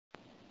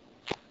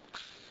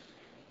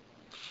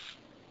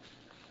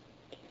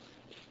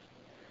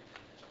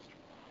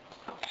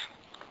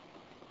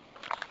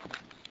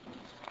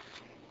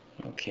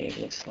Okay, it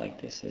looks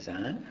like this is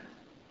on.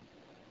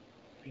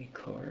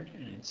 Record,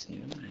 and it's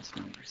new, and it's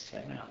number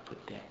 7. I'll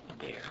put that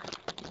there.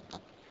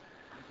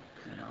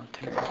 And I'll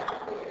turn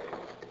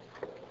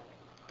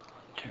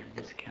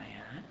this guy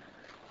on.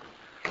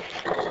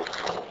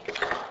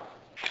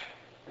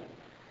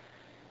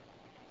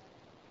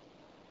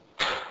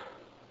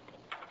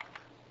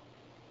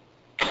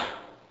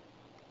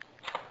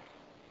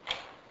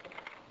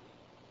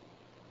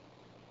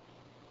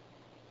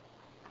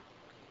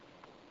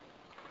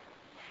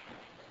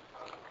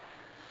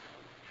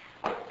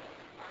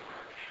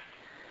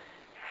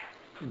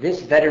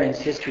 This Veterans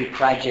History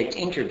Project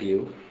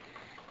interview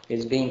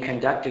is being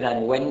conducted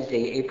on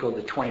Wednesday, April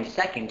the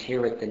 22nd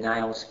here at the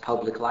Niles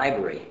Public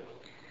Library.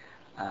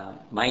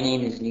 My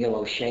name is Neil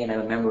O'Shea and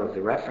I'm a member of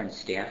the reference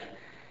staff,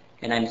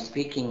 and I'm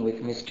speaking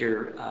with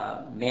Mr.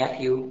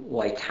 Matthew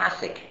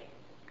Wojtaszek.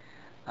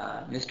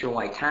 Mr.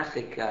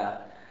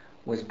 Wojtaszek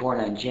was born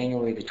on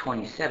January the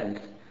 27th,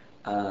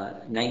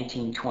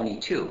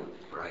 1922.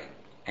 Right.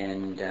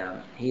 And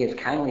he has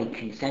kindly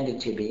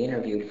consented to be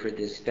interviewed for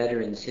this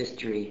Veterans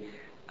History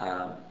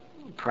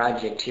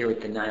project here at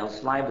the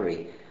Niles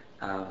Library.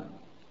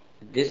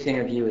 This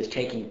interview is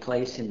taking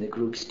place in the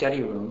group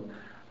study room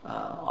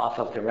off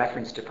of the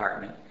reference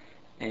department,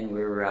 and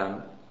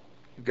we're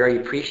very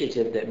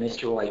appreciative that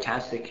Mr.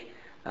 Wojtaszek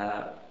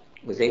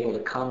was able to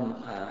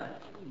come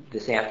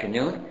this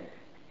afternoon,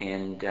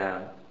 and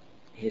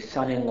his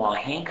son-in-law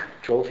Hank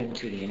drove him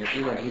to the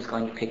interview, and he's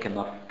going to pick him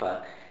up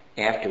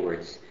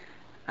afterwards.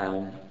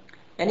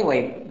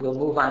 Anyway, we'll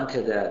move on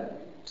to the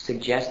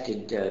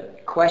suggested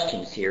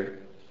questions here.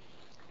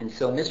 And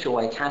so, Mr.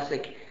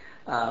 Wojtaszek,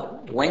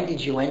 when did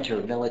you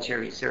enter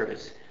military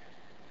service?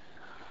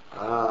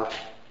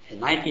 In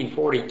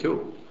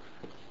 1942.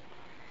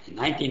 In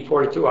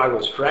 1942, I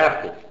was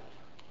drafted.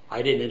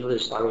 I didn't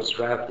enlist, I was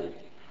drafted.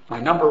 My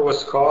number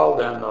was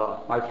called, and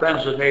my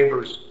friends and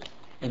neighbors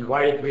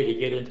invited me to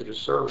get into the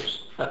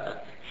service.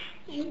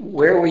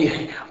 Where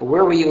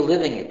were you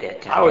living at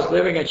that time? I was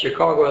living in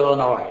Chicago,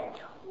 Illinois.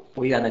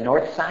 Were you on the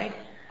north side?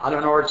 On the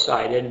north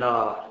side, in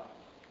what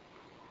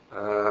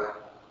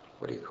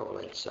do you call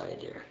that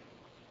side there?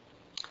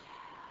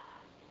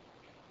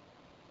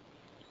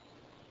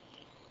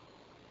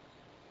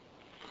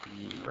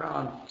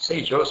 Around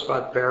St.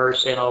 Joseph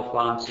Parish, St.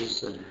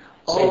 Alphonsus, and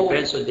St.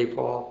 Vincent de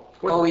Paul.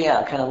 Oh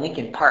yeah, kind of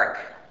Lincoln Park,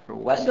 or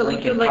West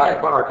Lincoln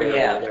Park.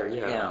 Yeah, there,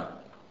 yeah.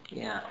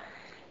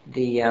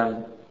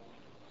 The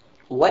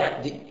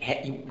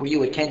were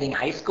you attending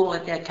high school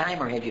at that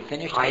time, or had you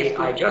finished high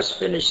school? I just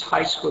finished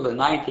high school in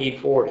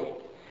 1940,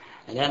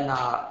 and then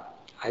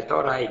I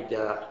thought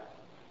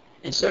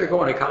instead of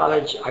going to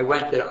college, I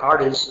went to the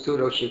Art Institute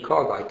of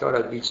Chicago. I thought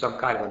I'd be some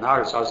kind of an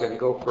artist. I was going to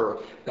go for a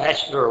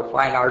Bachelor of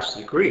Fine Arts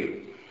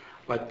degree.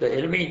 But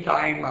in the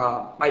meantime,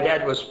 my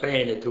dad was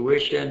paying the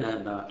tuition,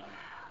 and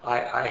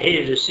I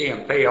hated to see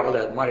him pay all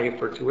that money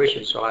for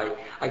tuition. So I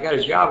got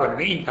a job in the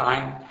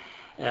meantime,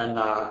 and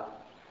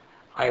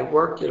I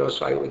worked,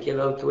 so I would get a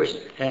little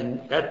tuition.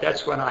 And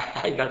that's when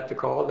I got the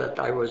call that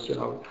I was,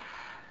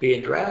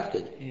 being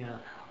drafted. Yeah.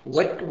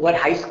 What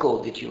high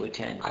school did you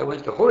attend? I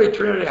went to Holy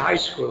Trinity High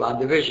School on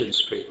Division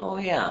Street. Oh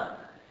yeah.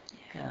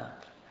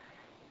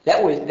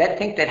 I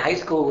think that high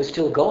school was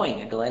still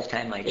going at the last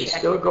time I checked. It's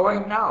still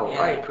going now,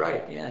 yeah.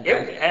 Right. Yeah.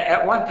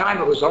 At one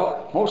time it was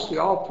mostly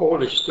all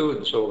Polish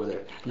students over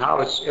there. Now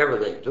it's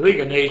everything. The League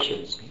of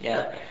Nations.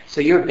 Yeah.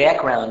 So your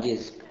background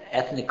is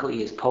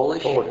ethnically is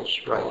Polish?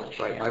 Polish, right.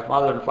 Yeah. My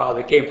mother and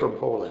father came from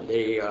Poland.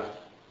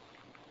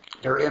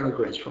 They're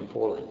immigrants from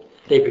Poland.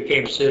 They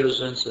became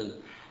citizens and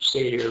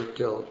stayed here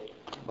till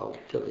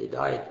they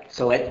died.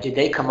 So did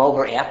they come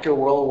over after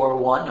World War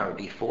I or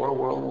before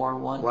World War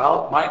I?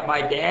 Well,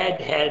 my dad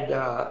had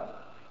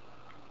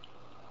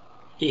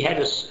he had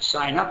to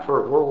sign up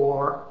for World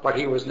War, but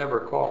he was never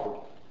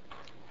called.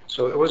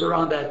 So it was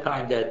around that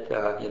time that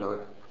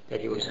that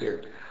he was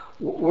here.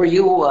 Were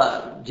you?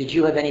 Did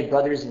you have any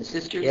brothers and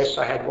sisters? Yes,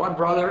 I had one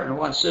brother and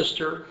one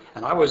sister,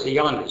 and I was the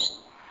youngest.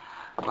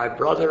 My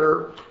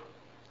brother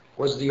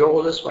was the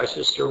oldest, my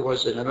sister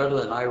was in the middle,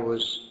 and I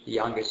was the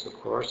youngest, of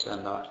course,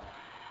 and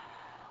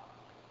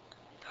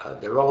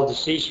they're all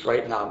deceased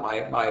right now.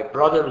 My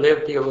brother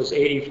lived till he was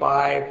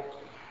 85,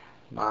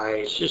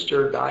 my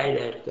sister died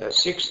at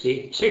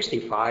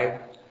 65,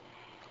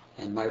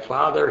 and my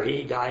father,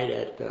 he died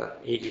at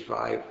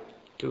 85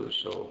 too,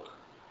 so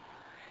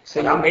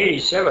I'm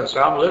 87,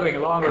 so I'm living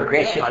longer.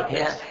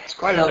 Yeah. It's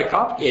quite an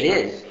accomplishment.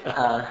 It is.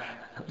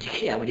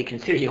 When you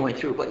consider you went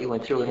through what you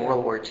went through in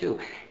World War II.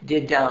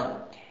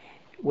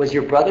 Was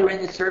your brother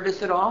in the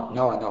service at all?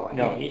 No.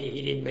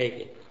 He didn't make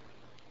it.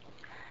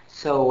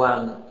 So,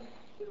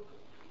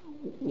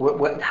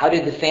 how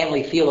did the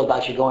family feel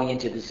about you going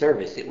into the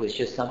service? It was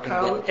just something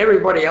that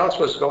everybody else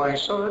was going,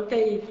 so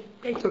they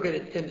took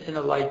it in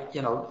a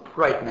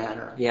right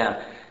manner.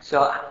 Yeah.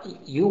 So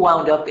you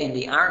wound up in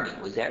the Army,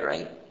 was that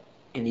right?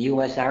 In the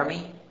U.S.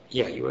 Army?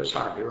 Yeah, U.S.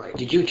 Army, right.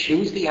 Did you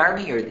choose the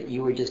Army, or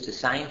you were just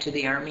assigned to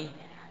the Army?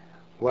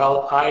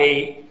 Well,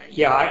 they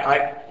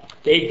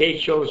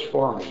chose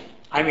for me.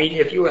 I mean,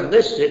 if you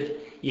enlisted,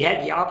 you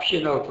had the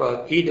option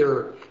of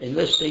either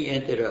enlisting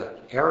into the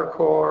Air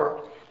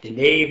Corps, the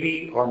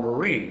Navy, or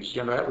Marines.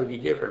 That would be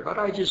different. But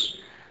I just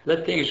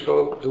let things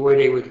go the way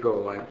they would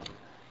go.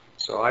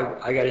 So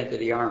I got into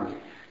the Army.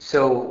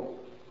 So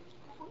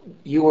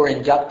you were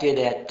inducted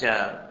at,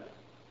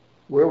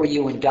 where were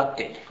you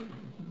inducted?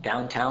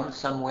 Downtown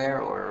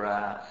somewhere, or?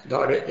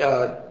 No,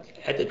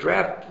 at the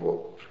draft,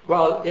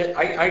 well,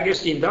 I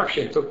guess the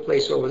induction took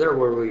place over there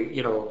where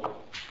we,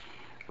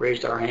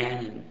 raised our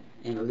hand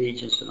and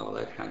allegiance and all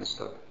that kind of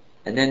stuff.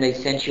 And then they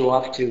sent you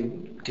off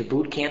to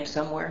boot camp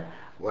somewhere?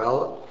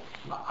 Well,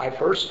 I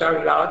first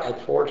started out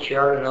at Fort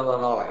Sheridan,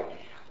 Illinois.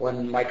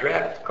 When my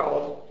draft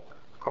called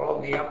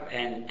me up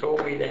and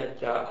told me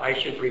that I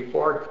should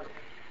report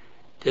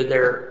to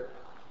their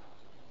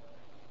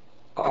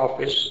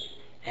office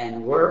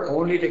and wear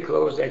only the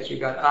clothes that you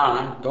got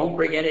on. Don't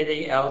bring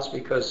anything else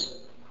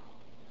because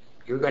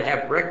you're going to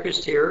have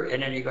breakfast here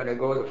and then you're going to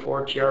go to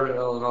Fort Sheridan,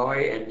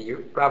 Illinois, and you're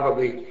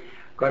probably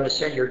going to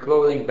send your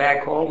clothing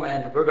back home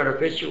and we're going to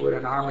fit you with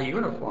an Army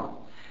uniform.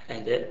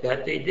 And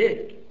that they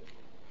did.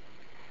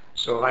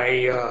 So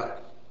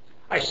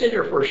I stayed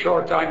there for a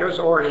short time. There was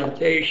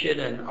orientation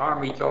and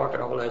Army talk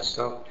and all that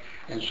stuff.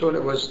 And soon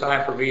it was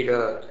time for me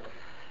to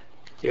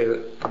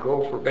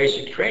go for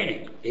basic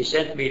training. They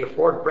sent me to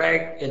Fort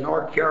Bragg in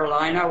North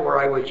Carolina, where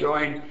I would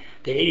join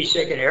the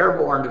 82nd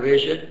Airborne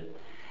Division.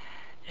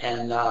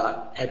 And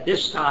at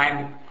this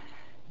time,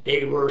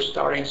 they were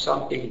starting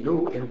something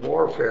new in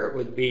warfare. It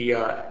would be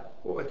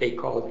what they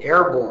called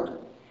airborne.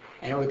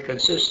 And it would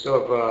consist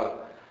of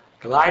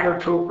glider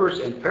troopers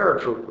and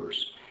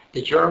paratroopers.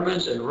 The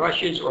Germans and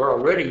Russians are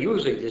already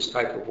using this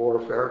type of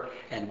warfare,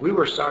 and we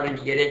were starting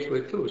to get into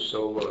it too.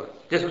 So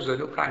this was a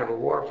new kind of a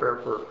warfare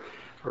for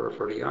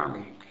the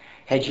Army.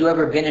 Had you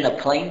ever been in a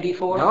plane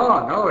before?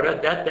 No,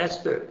 that's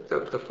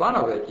the fun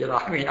of it.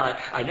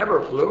 I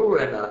never flew,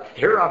 and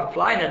here I'm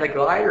flying in a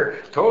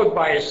glider towed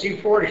by a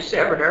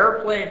C-47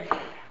 airplane.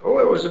 Oh,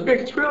 it was a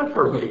big thrill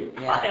for me.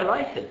 Yeah. I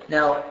liked it.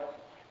 Now,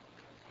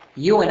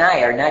 you and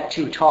I are not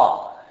too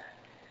tall.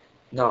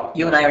 No.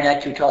 You and I are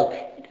not too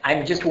tall.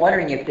 I'm just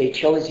wondering if they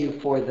chose you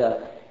for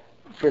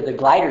the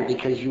glider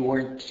because you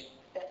weren't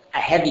a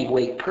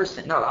heavyweight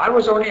person. No, I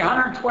was only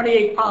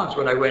 128 pounds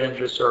when I went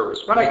into the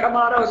service. When I come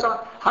out, I was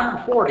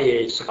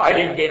 148, so I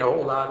didn't gain a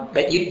whole lot.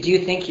 But do you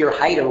think your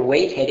height or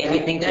weight had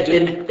anything to do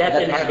with it? That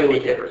didn't have any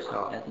difference.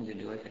 No. Nothing to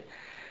do with it.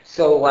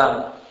 So,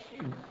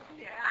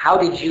 how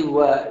did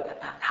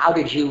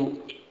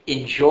you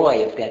enjoy,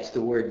 if that's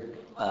the word,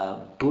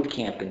 boot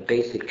camp and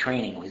basic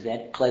training? Was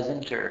that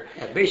pleasant, or?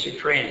 Yeah, basic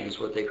training is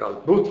what they call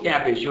it. Boot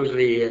camp is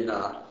usually in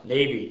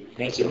Navy.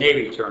 It's a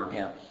Navy term.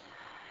 Yeah.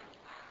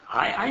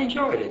 I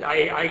enjoyed it.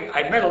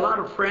 I met a lot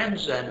of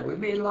friends, and we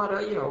made a lot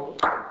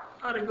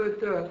of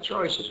good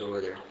choices over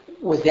there.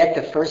 Was that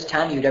the first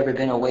time you'd ever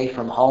been away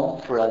from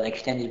home for an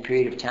extended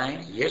period of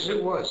time? Yes,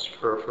 it was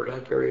for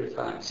that period of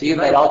time. So you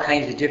met all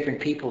kinds of different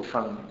people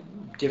from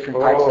different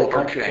parts of the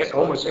country, I suppose.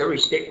 Almost every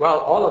state. Well,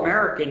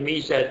 all-American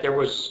means that there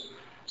was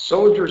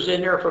soldiers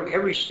in there from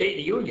every state in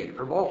the Union,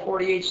 from all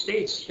 48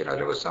 states.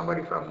 There was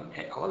somebody from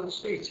all the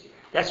states.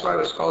 That's why it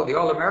was called the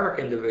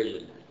All-American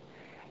Division.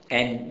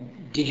 And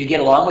did you get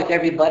along with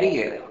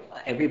everybody?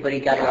 Everybody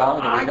got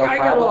along? There was no I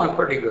problem? got along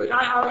pretty good.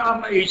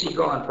 I'm an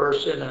easygoing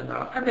person, and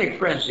I make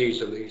friends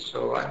easily.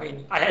 So,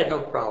 I had no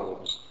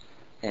problems.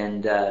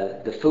 And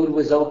the food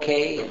was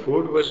okay? The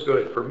food was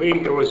good. For me,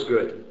 it was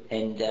good.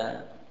 And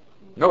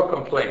no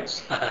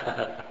complaints.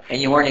 And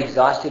you weren't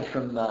exhausted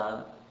from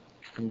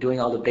doing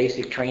all the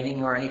basic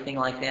training or anything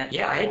like that?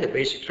 Yeah, I had the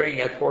basic training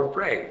at Fort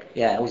Bragg.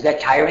 Yeah, was that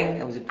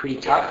tiring? Was it pretty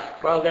tough?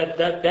 Yeah. Well,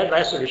 that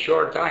lasted a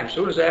short time. As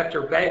soon as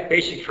after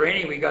basic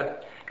training, we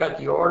got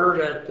the order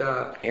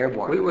that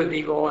airborne. We would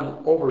be going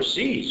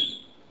overseas.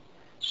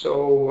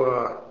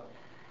 So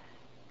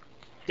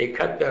they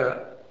cut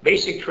the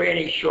basic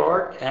training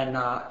short, and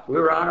we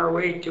were on our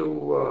way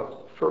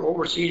for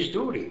overseas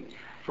duty.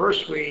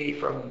 First,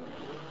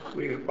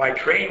 by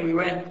train, we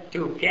went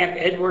to Camp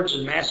Edwards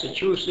in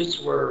Massachusetts,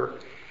 where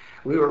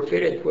we were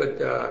fitted with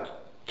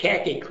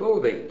khaki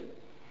clothing.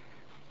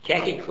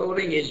 Khaki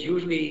clothing is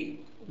usually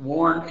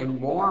worn in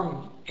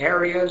warm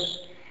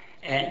areas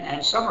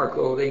and summer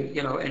clothing,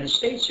 in the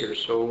States here.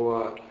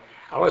 So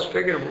I was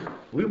figuring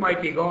we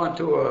might be going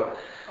to a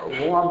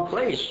warm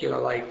place,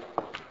 wherever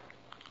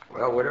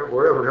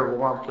the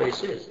warm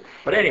place is.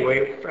 But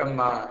anyway,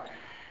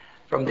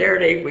 from there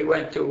we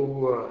went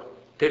to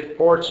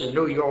ports in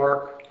New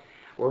York,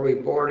 where we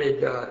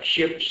boarded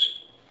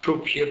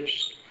troop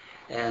ships,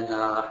 and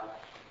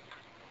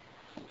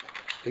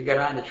we got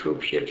on the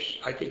troop ships.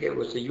 I think it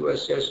was the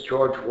USS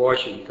George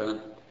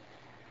Washington,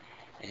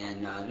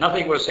 and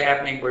nothing was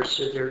happening. We're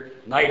sitting there.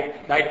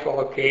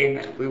 Nightfall came,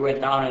 and we went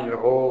down in the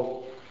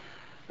hold,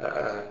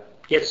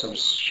 get some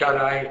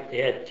shut-eye. They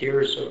had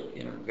tiers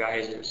of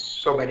guys. There's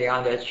so many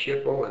on that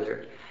ship over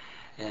there,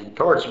 and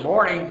towards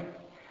morning,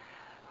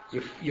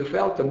 you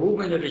felt the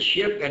movement of the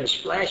ship and the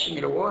splashing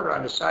of the water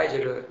on the sides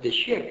of the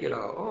ship.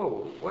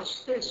 Oh,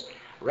 what's this?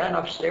 Ran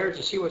upstairs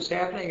to see what's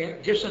happening,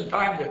 just in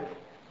time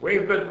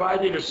waved goodbye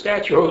to the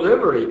Statue of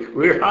Liberty.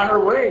 We were on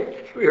our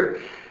way.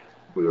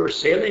 We were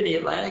sailing the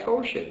Atlantic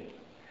Ocean.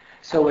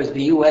 So was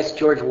the U.S.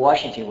 George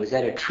Washington, was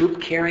that a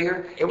troop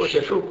carrier? It was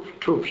a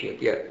troop ship,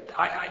 yeah.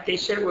 They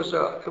said it was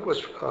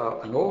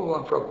an old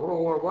one from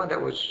World War I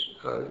that was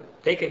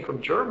taken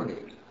from Germany.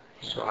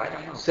 So I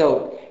don't know.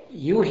 So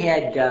you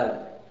had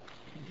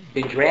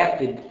been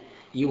drafted,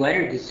 you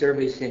entered the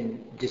service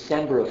in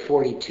December of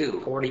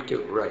 42.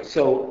 42, right.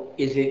 So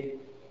is it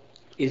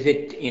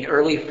in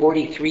early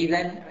 43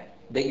 then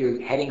that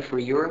you're heading for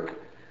Europe?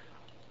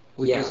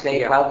 Would you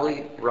say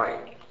probably?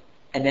 Right.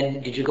 And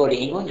then did you go to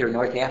England or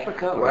North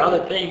Africa? Or? Well,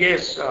 the thing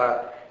is,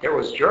 there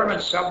was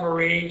German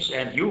submarines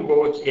and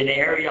U-boats in the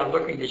area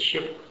looking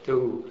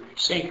to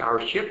sink our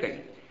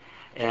shipping.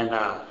 And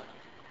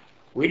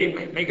we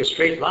didn't make a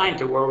straight line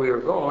to where we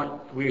were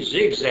going. We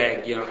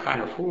zigzagged,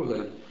 kind of fooled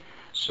them.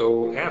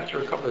 So after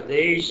a couple of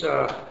days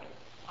in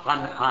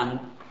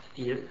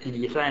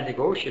the Atlantic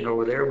Ocean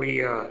over there,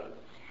 we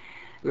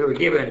were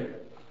given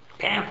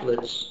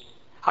pamphlets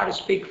how to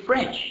speak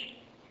French.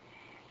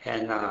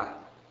 And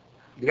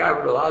the guy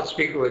with the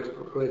loudspeaker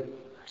would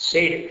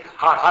say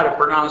how to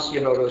pronounce,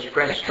 those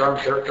French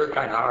terms. They're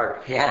kind of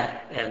hard. Yeah.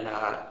 And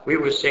we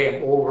would say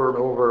them over and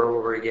over and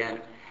over again.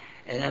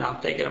 And then I'm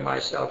thinking to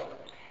myself,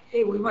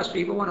 hey, we must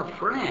be going to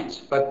France.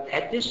 But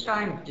at this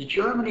time,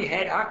 Germany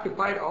had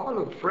occupied all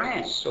of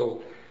France.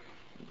 So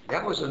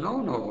that was a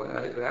no-no.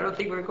 I don't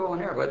think we were going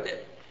there.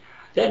 But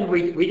then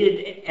we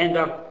did end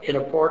up in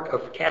a port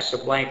of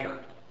Casablanca,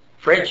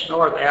 French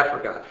North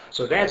Africa.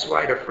 So that's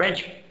why the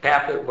French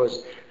pamphlet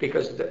was,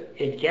 because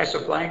in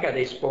Casablanca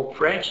they spoke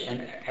French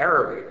and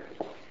Arabic.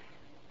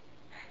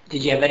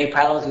 Did you have any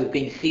problems with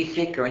being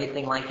seasick or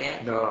anything like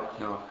that? No.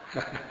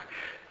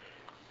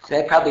 So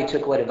that probably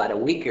took, about a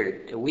week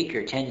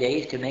or 10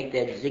 days to make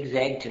that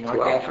zigzag to North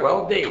Africa?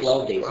 12 days.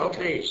 12 days. 12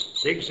 days.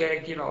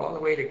 Zigzagged, all the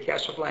way to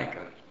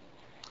Casablanca.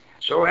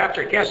 So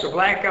after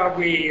Casablanca,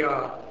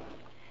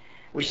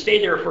 we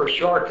stayed there for a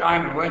short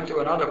time and went to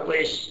another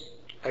place,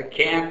 a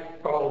camp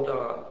called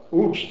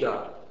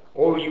Oujda,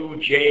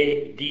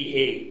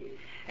 Oujda.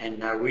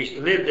 And we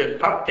lived in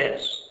pup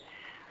tents.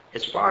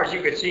 As far as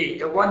you could see,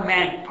 a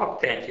one-man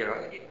pup tent,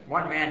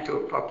 one man to a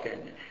pup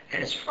tent.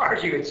 And as far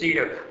as you could see,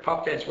 the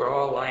pup tents were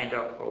all lined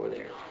up over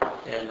there.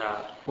 And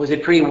was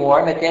it pretty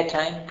warm at that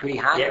time? Pretty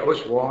hot? Yeah, it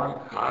was warm,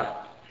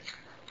 hot.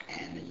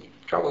 And the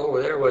trouble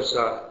over there was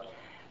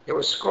there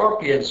were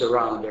scorpions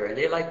around there, and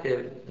they like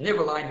to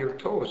nibble on your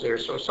toes there.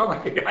 So some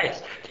of the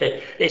guys,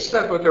 they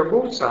slept with their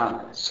boots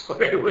on, so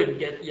they wouldn't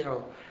get,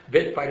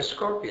 bit by the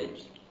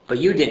scorpions. But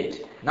you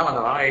didn't? No,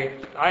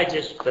 I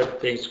just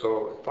let things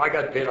go. If I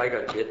got bit, I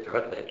got bit.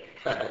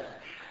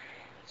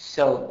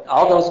 So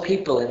all those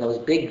people in those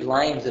big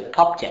lines of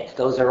pup tents,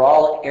 those are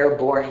all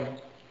airborne?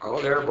 All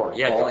airborne,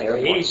 yeah. All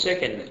airborne.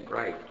 82nd,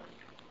 right.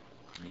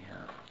 Yeah.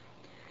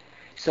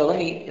 So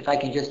if I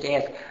can just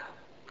ask,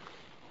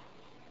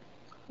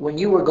 when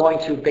you were going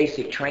through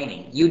basic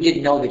training, you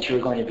didn't know that you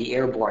were going to be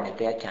airborne at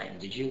that time,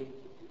 did you?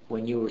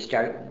 When you were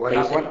starting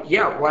basic?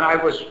 When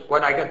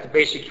I got the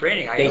basic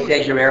training, they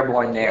said you're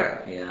airborne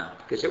there. Yeah.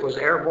 Because it was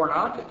airborne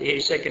outfit, the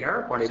 82nd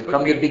Airborne. So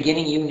from the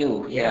beginning, you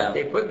knew. Yeah.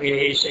 They put me in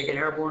the 82nd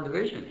Airborne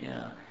Division.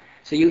 Yeah.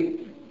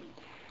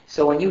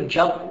 So when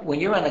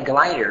you're on a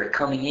glider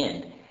coming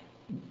in,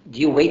 do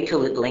you wait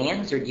till it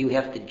lands, or do you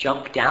have to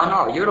jump down?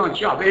 No, you don't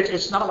jump.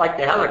 It's not like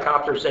the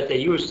helicopters that they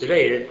use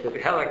today. The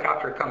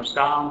helicopter comes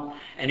down,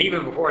 and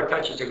even before it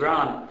touches the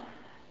ground,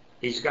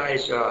 these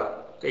guys,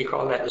 they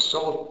call that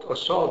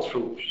assault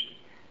troops.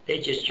 They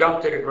just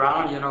jump to the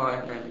ground,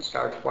 and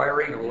start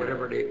firing or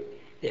whatever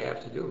they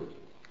have to do.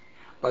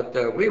 But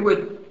we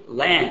would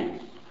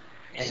land.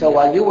 So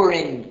while you were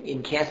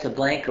in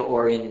Casablanca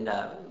or in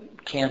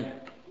Camp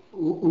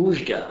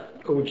Oujda,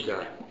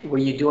 were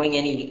you doing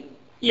any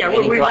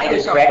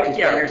glider practice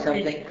there or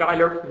something?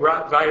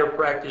 Glider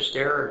practice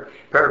there.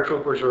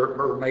 Paratroopers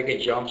were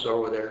making jumps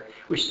over there.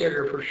 We stayed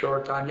there for a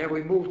short time. Then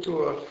we moved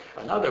to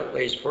another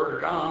place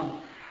further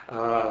down.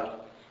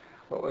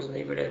 What was the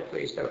name of that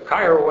place?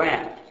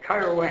 Kairouan.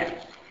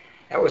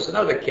 That was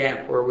another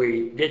camp where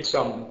we did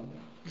some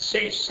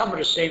of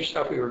the same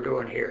stuff we were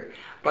doing here.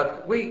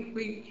 But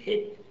we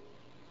hit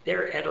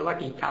there at a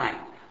lucky time.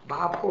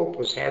 Bob Hope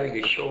was having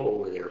a show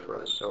over there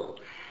for us, so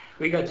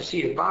we got to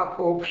see the Bob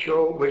Hope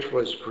show, which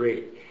was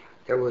great.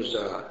 There was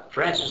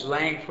Francis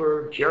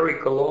Langford, Jerry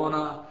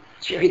Colonna.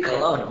 Jerry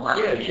Colonna, wow.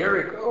 Yeah,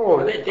 Jerry.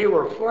 Oh, they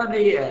were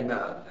funny, and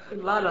a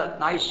lot of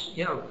nice,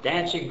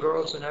 dancing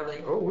girls and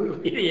everything. Oh, we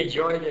really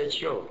enjoyed that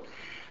show.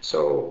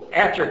 So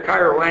after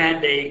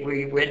Kairouan,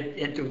 we went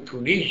into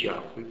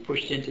Tunisia. We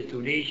pushed into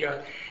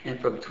Tunisia, and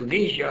from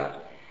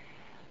Tunisia,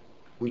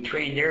 we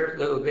trained there a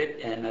little bit,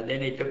 and then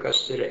they took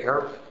us to the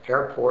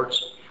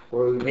airports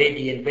where we made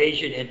the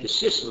invasion into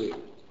Sicily.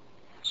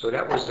 So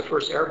that was the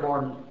first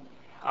airborne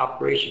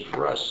operation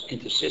for us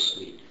into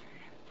Sicily,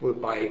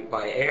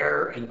 by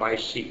air and by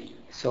sea.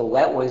 So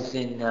that was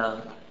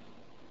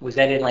was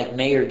that in like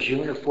May or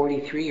June of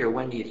 43, or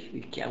when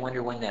I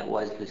wonder when that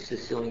was, the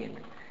Sicilian,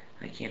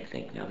 I can't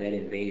think now, that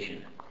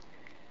invasion.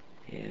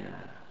 Yeah.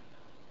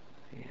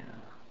 Yeah.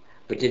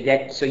 But did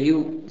that? So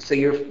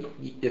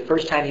the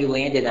first time you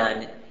landed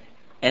on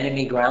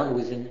enemy ground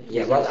was in.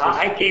 Yeah, well,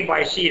 I came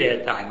by sea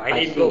that time. I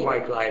didn't go by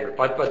glider,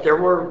 but there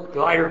were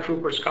glider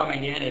troopers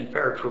coming in and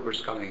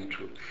paratroopers coming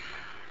through.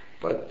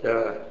 But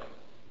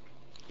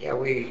yeah,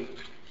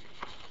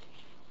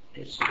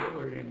 it's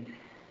over in.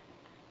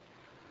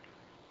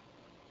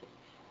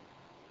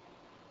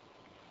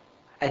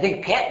 I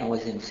think Patton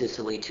was in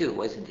Sicily too,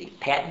 wasn't he?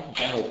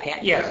 General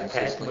Patton. Yeah, was in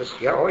Patton Sicily. was.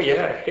 Yeah, oh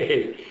yeah,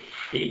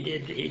 he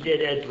did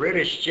that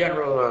British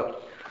general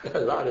a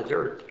lot of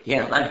dirt.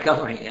 Yeah,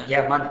 Montgomery. Yeah.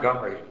 Yeah,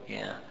 Montgomery.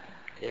 Yeah.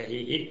 Yeah,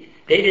 they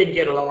didn't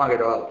get along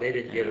at all. They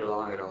didn't get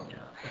along at all. Yeah.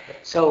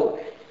 So,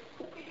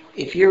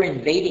 if you're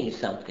invading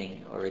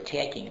something or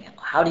attacking,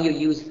 how do you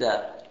use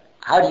the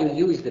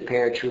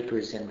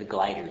paratroopers and the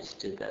gliders?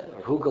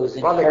 Or who goes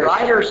in? Well, the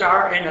gliders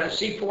are in a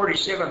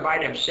C-47 by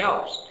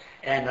themselves,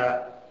 and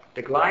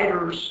the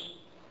gliders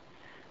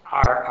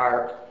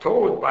are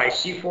towed by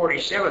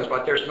C-47s,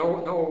 but there's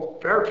no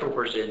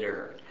paratroopers in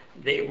there.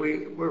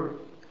 We're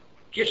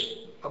just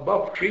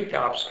above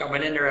treetops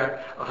coming in there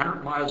at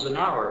 100 miles an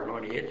hour. And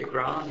when you hit the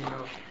ground,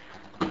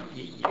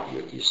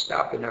 you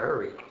stop in a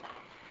hurry.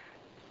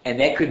 And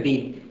that could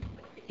be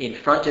in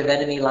front of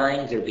enemy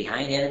lines or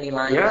behind enemy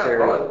lines? Yeah,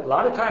 or... well, a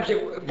lot of times,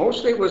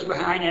 mostly it was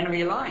behind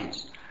enemy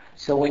lines.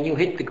 So when you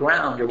hit the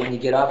ground or when you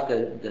get off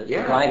the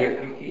Yeah, glider,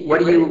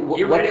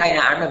 what kind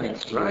of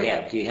armaments do you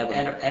have? Do you have?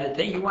 And the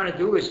thing you want to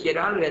do is get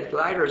out of that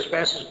glider as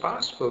fast as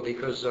possible,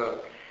 because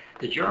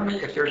the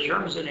Germans, if there's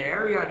Germans in the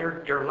area,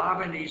 they're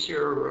lobbing these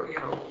here,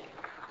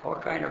 all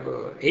kind of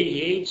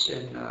 88s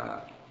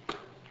and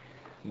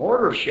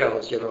mortar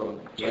shells, So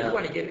Yeah. you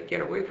want to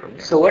get away from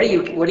there. So what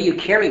do you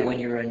carry when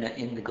you're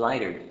in the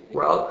glider?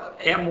 Well,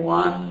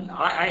 M1,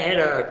 I had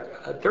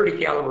a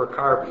 30 caliber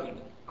carbine,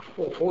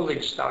 a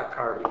folding stock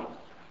carbine,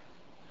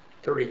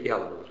 30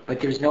 caliber.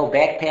 But there's no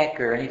backpack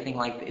or anything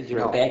like that? Is there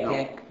a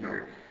backpack? No.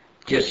 Or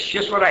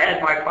Just what I had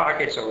in my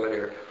pockets over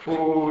there,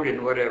 food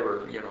and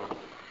whatever,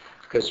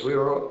 because we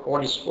were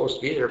only supposed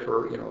to be there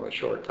for, a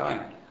short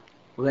time.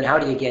 Well, then how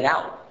do you get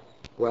out?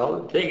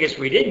 Well, the thing is,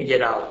 we didn't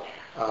get out.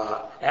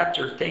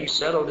 After things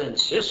settled in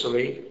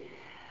Sicily,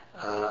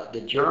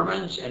 the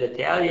Germans and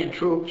Italian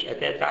troops, at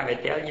that time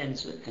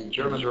Italians and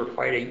Germans were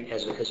fighting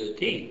as a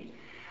team.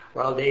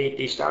 Well,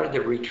 they started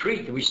to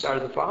retreat, and we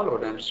started to follow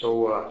them.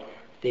 So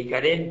they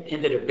got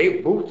into the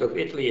big booth of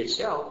Italy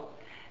itself,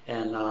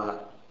 and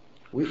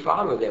we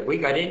followed them. We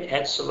got in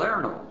at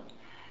Salerno.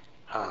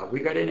 We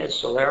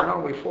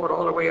fought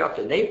all the way up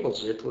to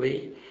Naples,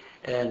 Italy,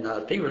 and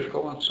things were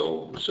going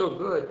so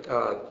good.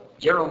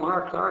 General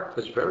Mark Clark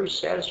was very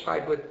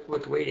satisfied with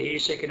the way the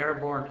 82nd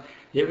Airborne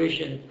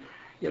Division,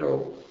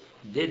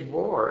 did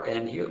war,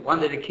 and he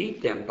wanted to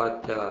keep them.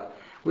 But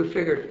we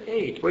figured,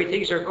 hey, the way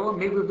things are going,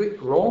 maybe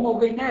Rome will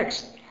be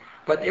next.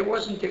 But it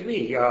wasn't to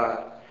be.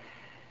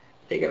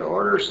 They got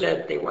orders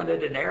that they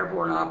wanted an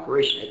airborne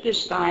operation. At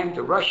this time,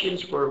 the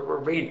Russians were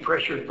being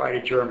pressured by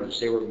the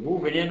Germans. They were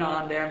moving in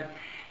on them,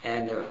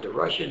 and the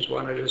Russians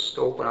wanted us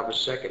to open up a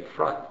second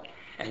front,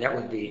 and that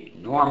would be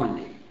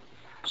Normandy.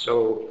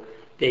 So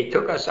they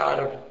pulled us out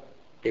of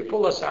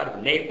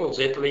Naples,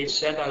 Italy,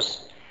 sent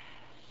us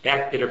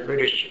back to the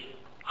British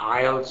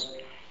Isles,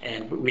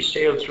 and we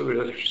sailed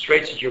through the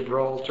Straits of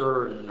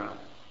Gibraltar, and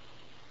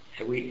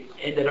we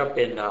ended up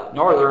in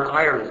Northern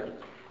Ireland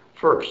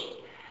first.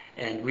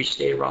 And we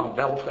stayed around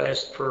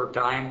Belfast for a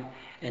time,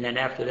 and then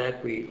after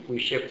that we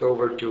shipped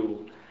over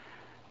to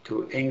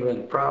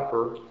England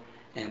proper,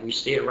 and we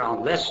stayed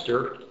around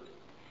Leicester,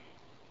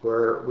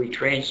 where we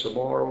trained some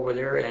more over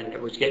there, and it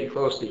was getting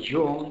close to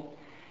June.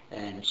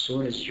 And as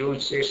soon as June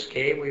 6th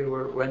came, we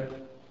went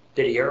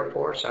to the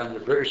airports, on the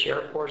British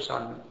airports,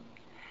 over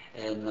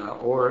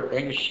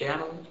English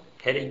Channel,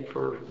 heading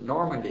for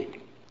Normandy.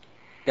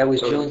 That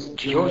was June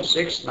June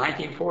 6th,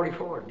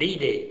 1944,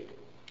 D-Day.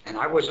 And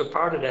I was a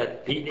part of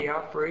that D-Day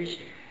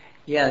operation.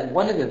 Yeah,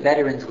 one of the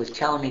veterans was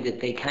telling me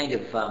that they kind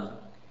of,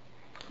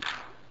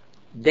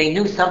 they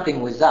knew something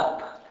was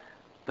up,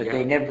 but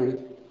they never,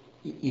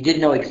 you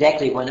didn't know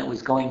exactly when it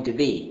was going to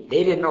be.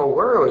 They didn't know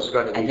where it was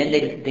going to be. And then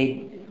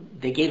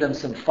they gave them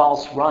some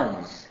false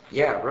runs.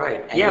 Yeah,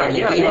 right. And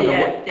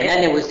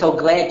then they were so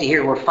glad to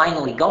hear we're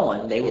finally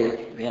going. They were,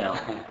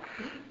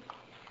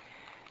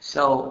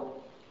 So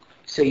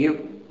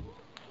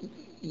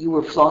you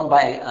were flown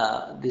by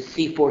the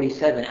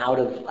C-47 out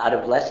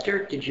of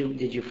Leicester. Did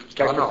you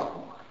start?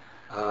 No.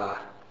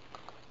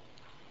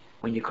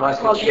 When you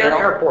crossed the Channel?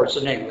 Airports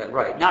in England,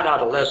 right? Not out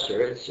of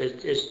Leicester.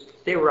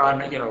 They were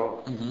on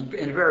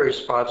in various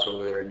spots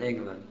over there in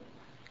England.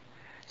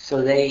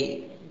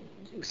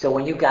 So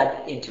when you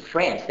got into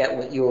France, that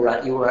was, you were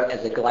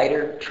as a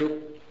glider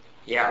troop.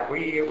 Yeah,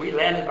 we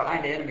landed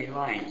behind the enemy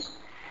lines,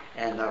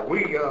 and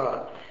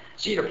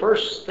see the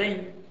first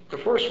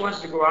ones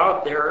to go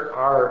out there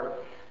are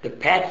the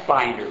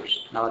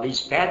Pathfinders. Now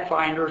these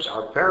Pathfinders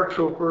are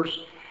paratroopers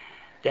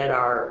that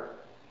are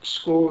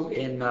schooled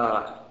in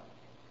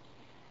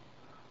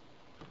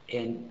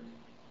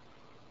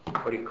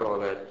what do you call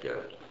that?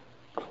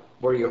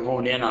 where you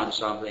hone in on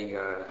something.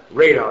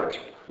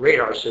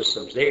 Radar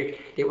systems.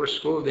 They were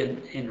schooled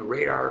in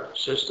radar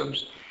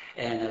systems,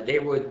 and they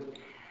would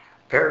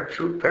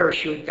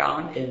parachute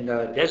down in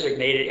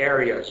designated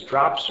areas,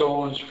 drop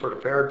zones for the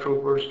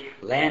paratroopers,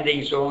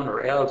 landing zone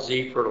or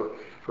LZ for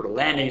the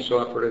landing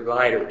zone for the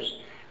gliders.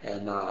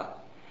 And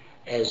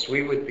as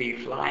we would be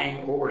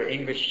flying over the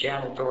English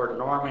Channel toward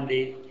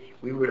Normandy,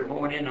 we would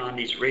hone in on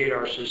these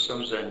radar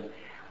systems, and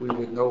we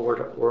would know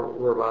where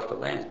we're about to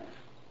land.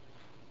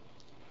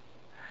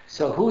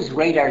 So whose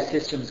radar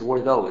systems were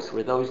those?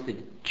 Were those the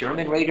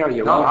German radar?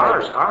 Your No, own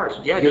ours, radar? ours.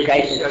 Yeah, Your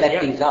guys that set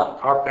yeah, these up.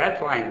 Our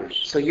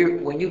pathfinders. So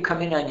when you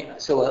come in on,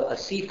 so a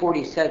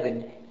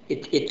C-47,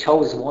 it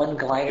tows one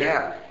glider?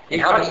 Yeah.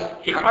 And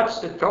He cuts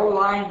the tow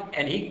line,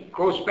 and he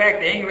goes back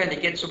to England to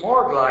get some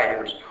more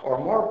gliders or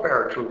more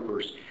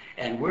paratroopers.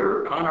 And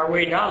we're on our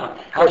way down.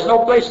 There's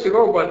no place to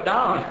go but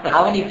down.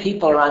 How many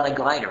people are on the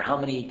glider? How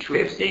many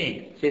troops?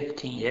 15.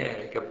 15. Yeah,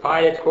 like a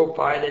pilot,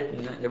 co-pilot,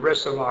 and the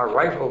rest of them are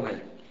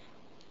riflemen.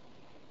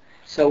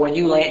 So when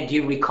you land, do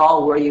you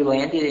recall where you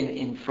landed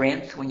in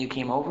France when you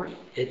came over?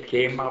 It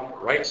came up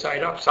right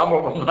side up. Some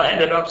of them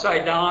landed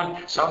upside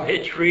down. Some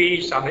hit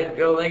trees. Some hit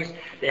buildings.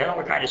 They had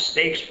all kind of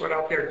stakes put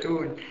up there too,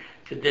 and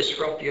to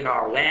disrupt,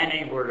 our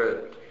landing, where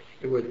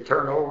it would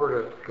turn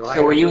over to gliders.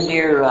 So were you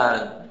near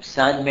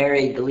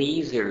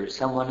Saint-Mary-Glise or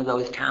some one of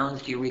those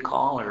towns? Do you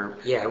recall? Or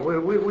yeah,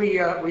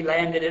 we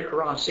landed it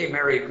around St.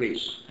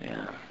 Mary-Glise.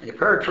 Yeah. And the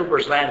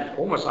paratroopers landed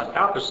almost on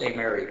top of St.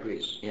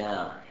 Mary-Glise.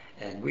 Yeah.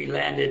 And we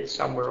landed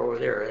somewhere over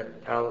there.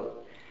 And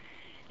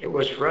it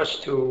was for us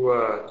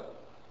to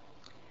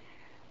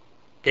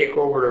take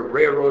over the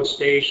railroad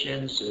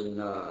stations and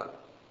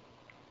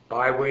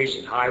byways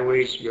and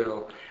highways.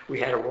 We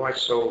had to watch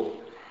so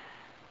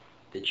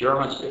the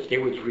Germans, if they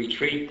would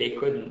retreat, they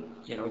couldn't,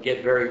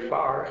 get very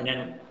far. And then,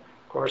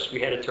 of course,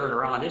 we had to turn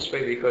around this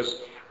way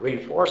because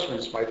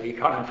reinforcements might be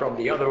coming from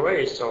the other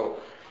way. So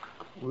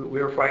we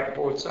were fighting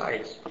both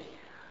sides.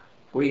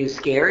 Were you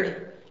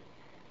scared?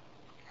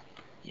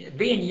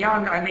 Being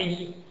young, I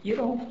mean, you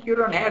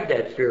don't have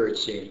that fear, it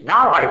seems.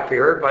 Now I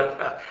fear it,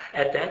 but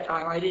at that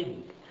time I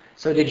didn't.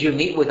 So did you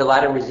meet with a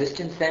lot of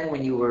resistance then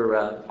when you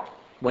were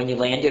when you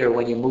landed or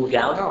when you moved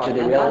out to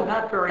the rail?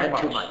 Not very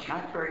much. Too much.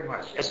 Not very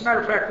much. As a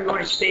matter of fact, we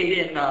only stayed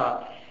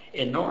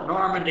in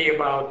Normandy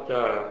about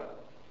a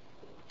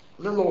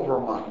little over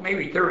a month,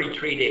 maybe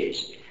 33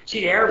 days.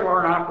 See, the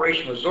airborne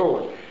operation was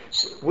over.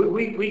 So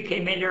we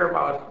came in there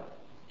about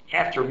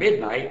after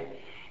midnight,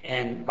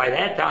 and by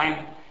that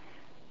time,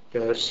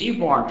 the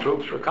seaborne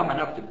troops were coming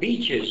up the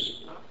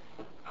beaches.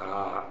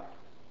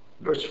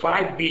 There's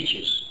 5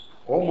 beaches: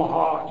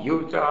 Omaha,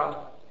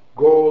 Utah,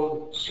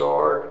 Gold,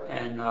 Sword,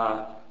 and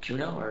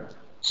Juneau or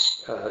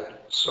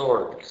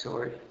Sword.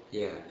 Sword?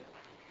 Yeah.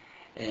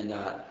 And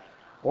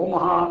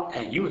Omaha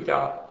and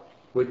Utah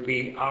would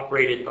be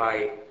operated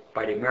by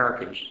the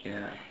Americans.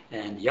 Yeah.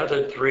 And the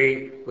other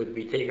 3 would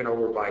be taken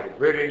over by the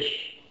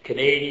British,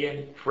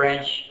 Canadian,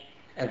 French,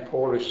 and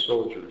Polish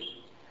soldiers.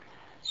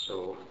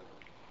 So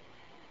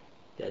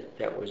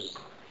that was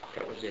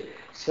it.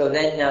 So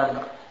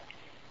then,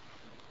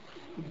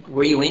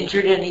 were you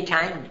injured at any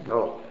time?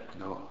 No.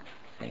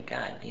 Thank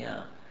God.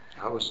 Yeah.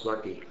 I was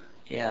lucky.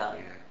 Yeah.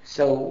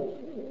 So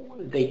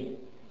the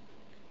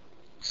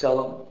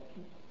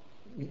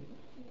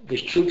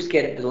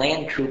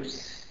land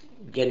troops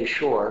get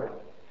ashore,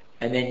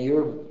 and then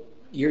your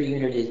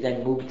unit is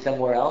then moved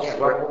somewhere else. Yeah.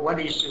 Well, when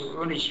these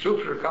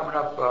troops were coming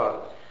up,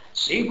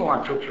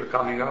 seaborne troops were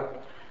coming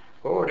up.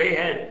 Oh,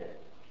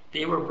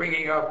 they were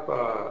bringing up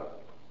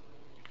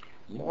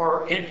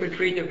more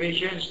infantry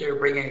divisions. They were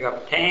bringing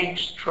up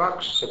tanks,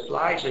 trucks,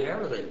 supplies, and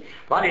everything.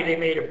 Finally, they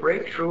made a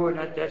breakthrough, and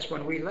that's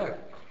when we left.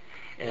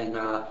 And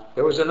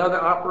there was another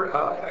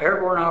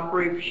airborne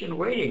operation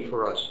waiting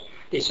for us.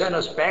 They sent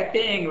us back to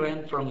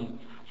England from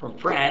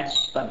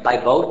France. By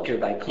boat or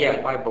by plane?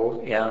 Yeah, by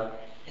boat. Yeah.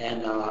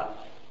 And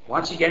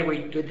once again,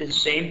 we did the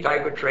same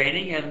type of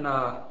training. And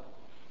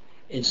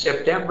in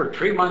September,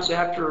 3 months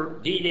after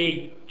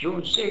D-Day,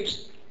 June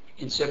 6th,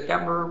 in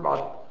September,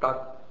 about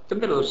the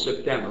middle of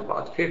September,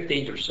 about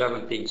 15th or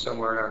 17th,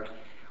 somewhere there,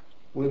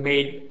 we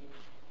made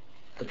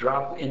a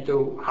drop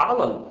into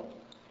Holland.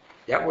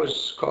 That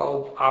was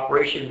called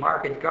Operation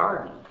Market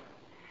Garden.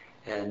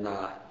 And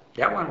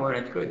that one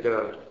went good.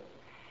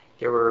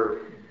 There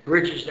were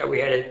bridges that we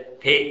had to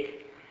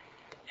take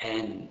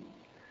and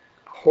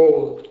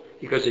hold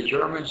because the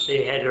Germans,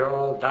 they had it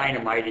all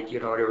dynamited. They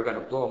were going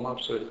to blow them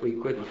up so that we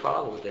couldn't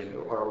follow them,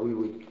 or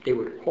they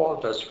would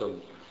halt us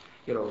from,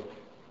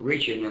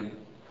 reaching them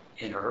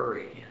in a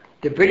hurry.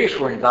 The British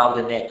were involved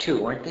in that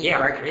too, weren't they? Yeah,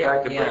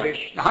 the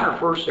British, the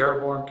 101st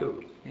Airborne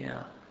too.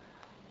 Yeah.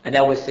 And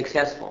that was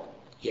successful.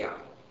 Yeah.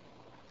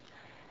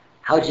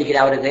 How did you get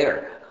out of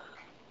there?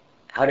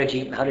 How did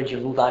you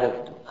move out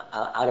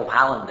of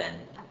Holland then?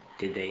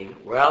 Did they?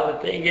 Well, the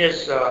thing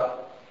is,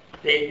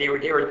 they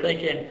were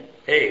thinking,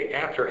 hey,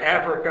 after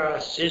Africa,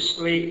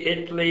 Sicily,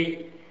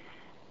 Italy,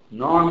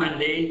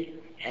 Normandy,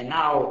 and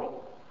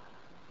now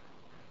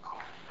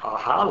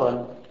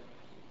Holland,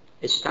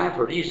 it's time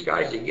for these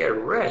guys to get a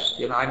rest.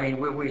 You know, I mean,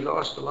 we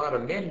lost a lot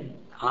of men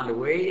on the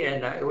way,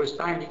 and it was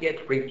time to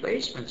get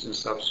replacements and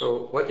stuff.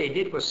 So what they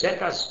did was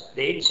send us,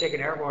 the 82nd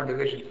Airborne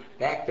Division,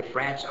 back to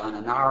France on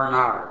an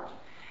R&R.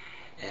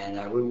 And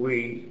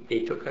they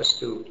took us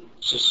to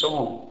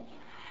Soissons.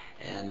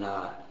 And,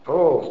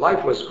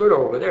 life was good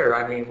over there.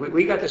 I mean,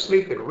 we got to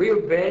sleep in real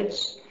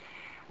beds.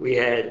 We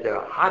had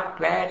hot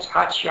baths,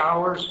 hot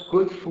showers,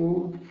 good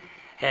food,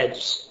 had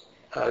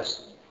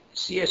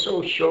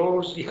CSO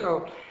shows, you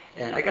know,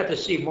 and I got to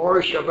see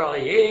Maurice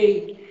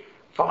Chevalier,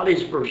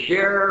 Folies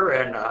Bergère,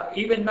 and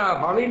even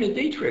Marlene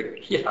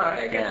Dietrich. Yeah,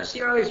 I got to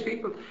see all these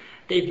people.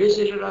 They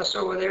visited us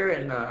over there,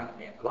 and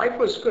life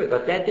was good,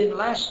 but that didn't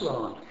last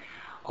long.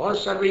 All of a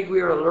sudden,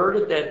 we were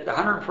alerted that the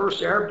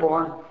 101st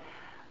Airborne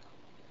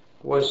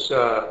was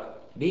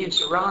being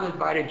surrounded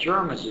by the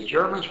Germans. The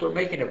Germans were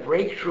making a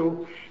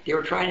breakthrough. They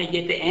were trying to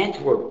get to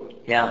Antwerp.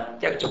 Yeah.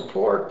 That's a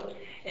port.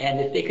 And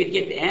if they could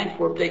get to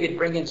Antwerp, they could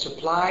bring in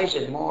supplies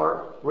and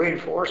more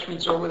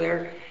reinforcements over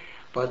there.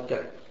 But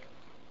the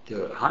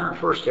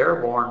 101st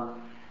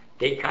Airborne,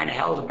 they kind of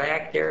held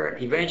back there.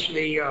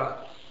 Eventually,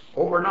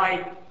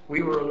 overnight,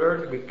 we were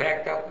alerted. We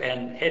packed up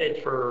and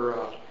headed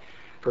for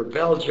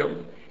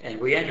Belgium, and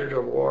we entered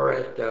a war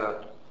at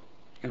a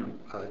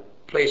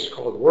place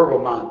called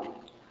Wervelmond.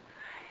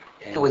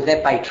 So was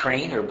that by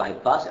train or by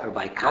bus or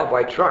by car? No,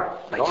 by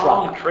truck.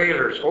 Long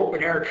trailers,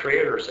 open-air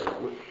trailers.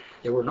 And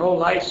there were no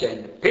lights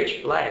and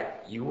pitch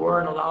black. You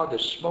weren't allowed to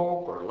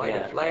smoke or light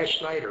a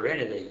flashlight or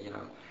anything, you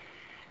know.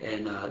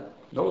 And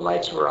no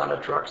lights were on the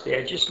trucks. They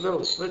had just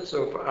little slits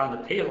on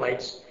the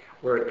taillights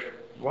where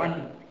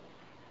one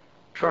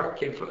truck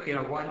could, you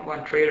know,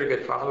 one trailer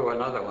could follow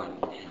another one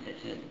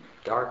in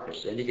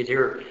darkness. And you could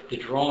hear the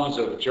drones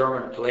of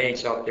German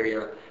planes out there, you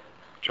know,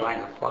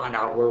 trying to find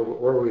out where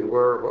we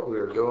were, what we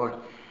were doing,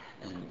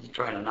 and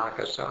trying to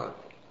knock us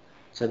out.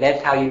 So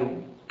that's how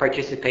you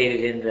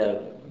participated in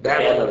the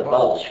Battle of the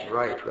Bulge.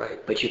 Right.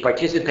 But you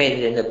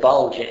participated in the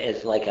Bulge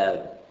as like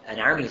an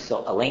army,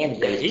 a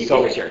land-based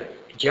soldier.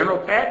 General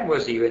Patton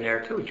was even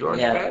there too. George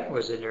Patton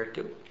was in there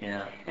too.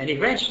 Yeah. And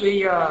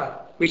eventually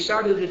we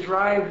started to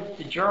drive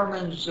the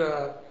Germans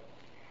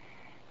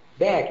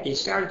back. They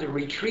started to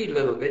retreat a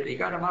little bit. They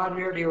got them out of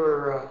there. They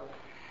were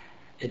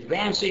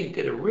advancing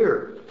to the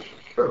rear.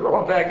 They were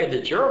going back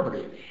into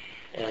Germany.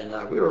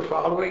 And we were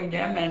following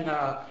them. And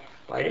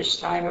by this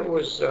time it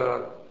was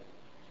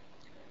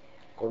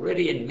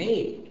already in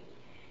May.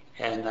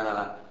 And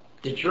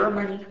the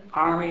German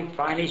army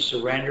finally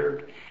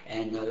surrendered.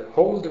 And the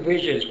whole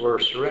divisions were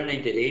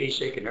surrendering to the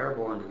 82nd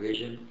Airborne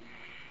Division.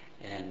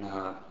 And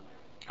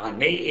on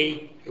May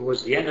 8th, it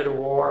was the end of the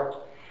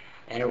war.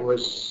 And it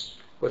was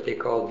what they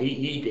call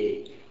VE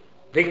Day,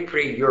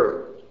 Victory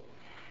Europe.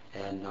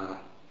 And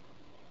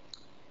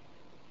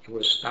it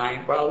was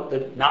time,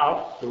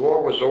 now the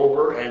war was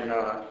over, and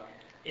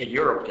in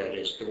Europe, that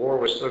is. The war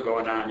was still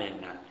going on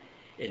in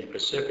the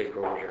Pacific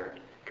over there,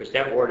 because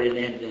that war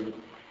didn't end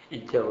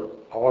until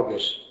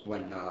August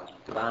when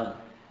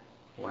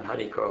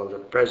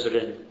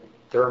President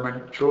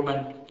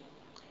Truman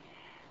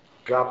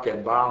dropped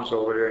them bombs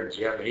over there, and the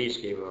Japanese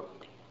gave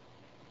up.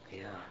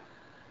 Yeah.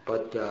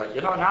 But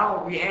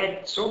now we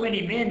had so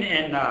many men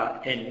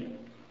in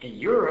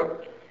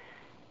Europe.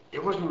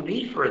 There was no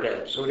need for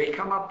that. So they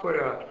come up with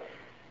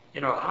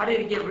how did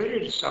they get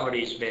rid of some of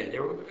these men?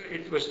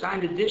 It was time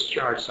to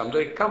discharge some.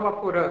 They come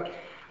up with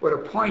a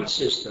point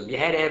system. You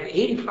had to have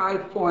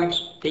 85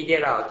 points to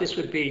get out. This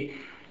would be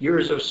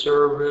years of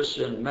service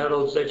and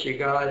medals that you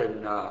got,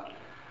 and how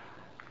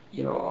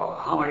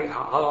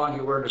long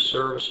you were in the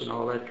service and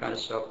all that kind of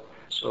stuff.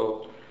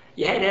 So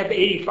you had to have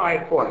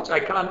 85 points. I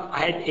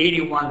had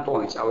 81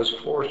 points. I was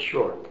 4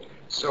 short.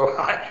 So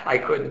I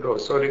couldn't go.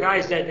 So the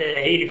guys that had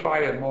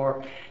 85 and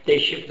more, they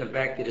shipped them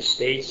back to the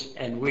States.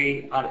 And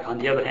we, on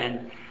the other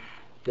hand,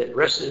 the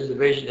rest of the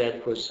division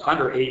that was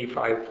under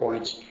 85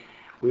 points,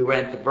 we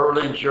went to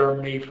Berlin,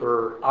 Germany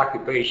for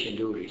occupation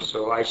duty.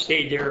 So I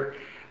stayed there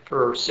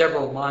for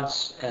several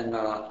months, and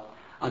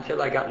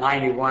until I got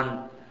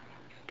 91.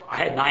 I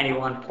had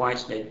 91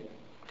 points, and they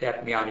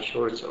tapped me on the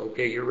shoulder and said,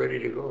 okay, you're ready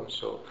to go.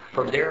 So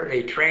from there,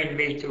 they trained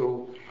me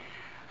to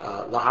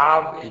Le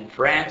Havre in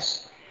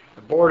France.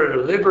 Boarded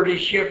a Liberty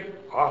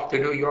ship, off to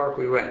New York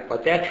we went.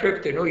 But that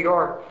trip to New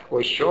York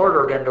was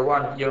shorter than the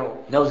one,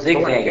 no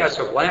zigzag. Going to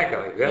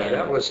Casablanca. Yeah.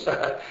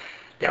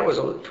 That was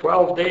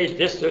 12 days.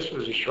 This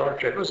was a short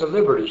trip. It was a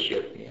Liberty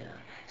ship. Yeah.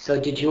 So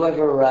did you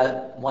ever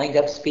wind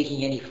up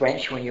speaking any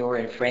French when you were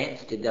in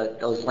France? Did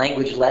those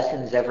language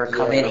lessons ever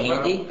come in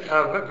handy?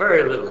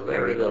 Very little,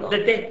 very little.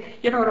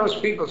 Those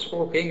people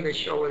spoke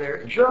English over there.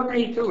 In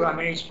Germany too. I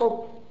mean, they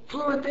spoke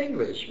fluent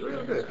English,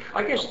 real good.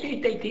 I guess they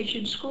teach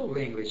in school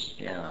English.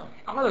 Yeah.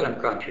 All of them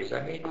countries.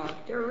 I mean,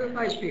 they're real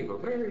nice people.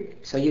 Very.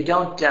 So you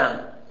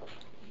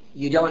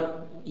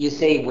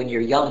say when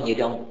you're young you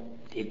don't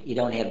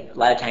have, a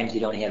lot of times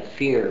you don't have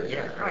fear.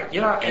 Yeah, right.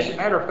 As a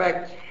matter of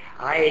fact,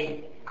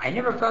 I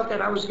never felt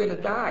that I was going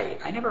to die.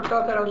 I never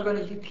felt that I was going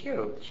to get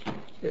killed.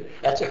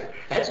 That's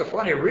a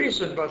funny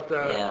reason, but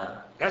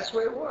that's the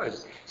way it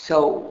was.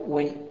 So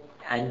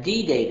on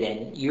D-Day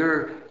then,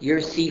 your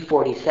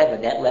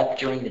C-47, that left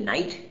during the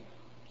night?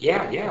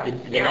 Yeah,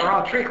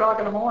 around 3 o'clock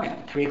in the morning.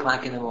 3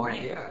 o'clock in the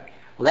morning. Yeah.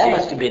 Well, that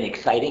must have been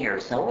exciting or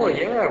something. Oh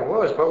yeah, it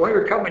was. But when we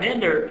were coming in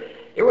there,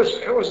 it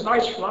was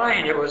nice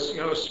flying. It was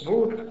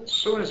smooth. As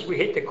soon as we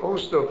hit the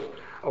coast of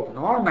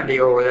Normandy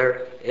over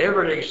there,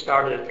 everything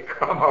started to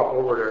come up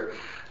over there.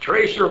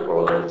 Tracer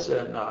bullets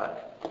and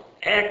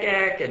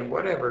ack and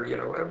whatever,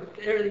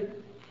 everything.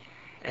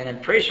 And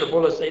in tracer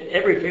bullets,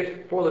 every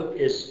fifth bullet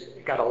is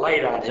got a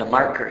light on it. It's a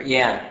marker,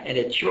 yeah. And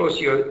it shows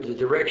you the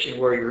direction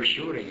where you're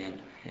shooting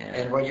in. Yeah.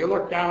 And when you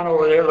look down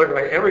over there, look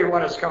like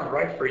everyone is coming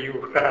right for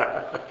you.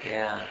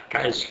 Yeah.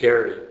 Kind of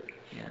scary.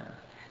 Yeah.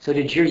 So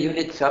did your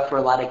unit suffer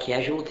a lot of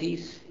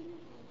casualties?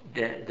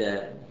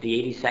 The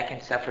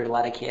 82nd suffered a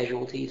lot of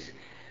casualties?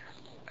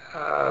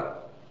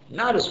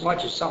 Not as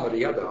much as some of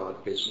the other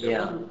outfits.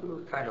 Yeah. We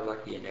were kind of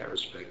lucky in that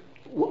respect.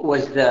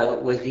 Was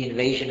the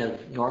invasion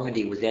of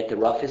Normandy, was that the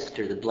roughest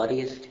or the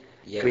bloodiest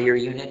for your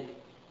unit?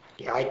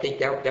 Yeah, I think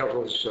that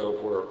was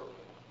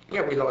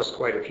where we lost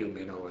quite a few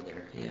men over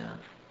there. Yeah.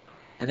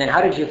 And then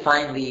how did you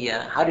find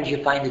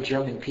the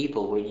German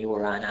people when you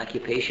were on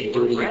occupation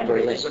duty in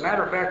Berlin? As a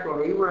matter of fact, when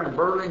we were in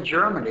Berlin,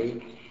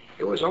 Germany,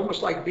 it was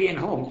almost like being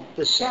home.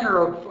 The center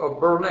of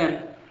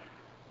Berlin,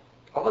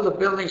 all the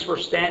buildings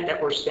that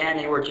were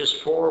standing were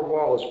just four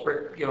walls,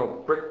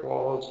 brick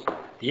walls.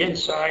 The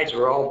insides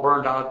were all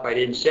burned out by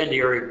the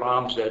incendiary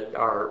bombs that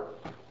our,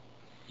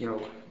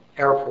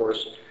 Air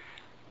Force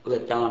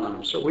let down on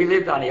them. So we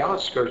lived on the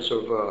outskirts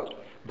of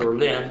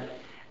Berlin,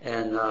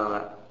 and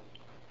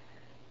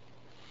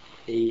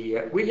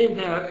we lived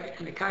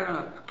in a kind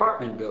of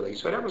apartment building,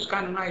 so that was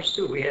kind of nice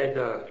too. We had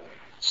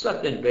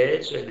slept in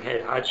beds and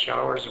had hot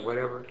showers and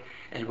whatever,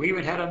 and we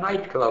even had a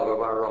nightclub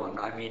of our own.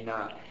 I mean,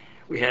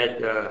 we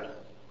had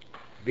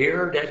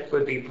beer that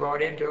would be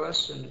brought into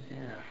us,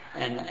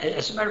 and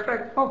as a matter of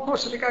fact,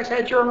 most of the guys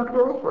had German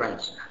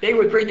girlfriends. They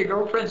would bring the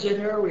girlfriends in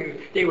there.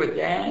 They would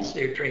dance.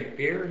 They would drink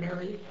beer and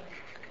everything.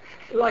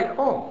 Like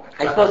home.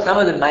 I suppose some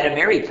of them might have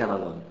married some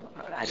of them.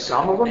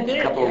 Some of them did.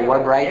 A couple of war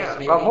brides,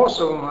 maybe. But most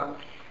of them,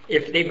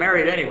 if they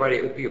married anybody,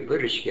 it would be a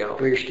British gal.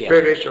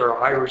 British or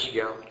Irish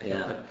gal.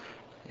 Yeah.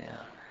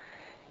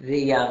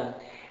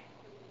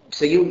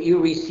 So you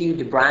received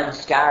the Bronze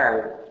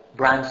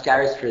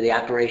Stars for the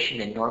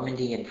operation in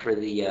Normandy and for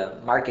the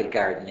Market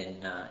Garden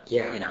in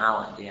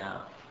Holland.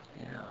 Yeah.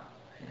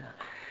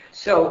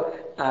 So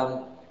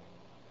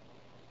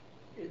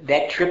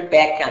that trip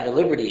back on the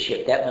Liberty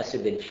ship, that must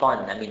have been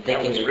fun. I mean,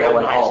 thinking of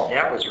going home.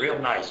 That was real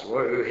nice.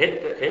 We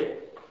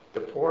hit the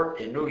port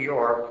in New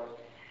York.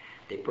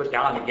 They put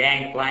down the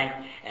gangplank.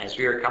 As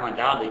we were coming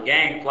down the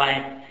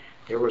gangplank,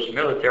 there was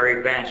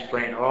military bands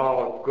playing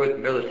all good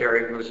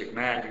military music.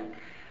 Man,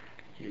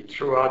 you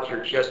threw out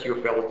your chest,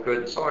 you felt good.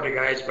 And some of the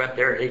guys went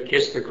there and they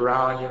kissed the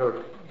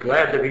ground,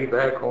 glad to be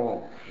back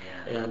home.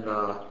 Yeah. And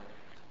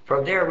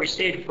from there we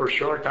stayed for a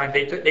short time.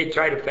 They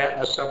tried to fatten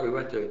us up. We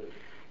went to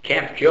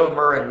Camp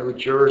Gilmer in New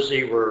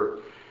Jersey, where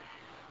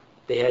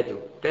they had the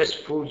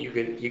best food you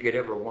could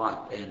ever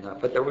want. And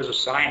but there was a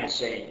sign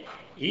saying,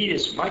 "Eat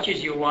as much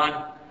as you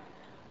want,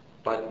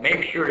 but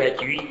make sure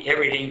that you eat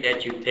everything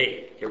that you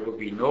take. There will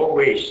be no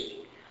waste."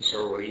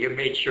 So you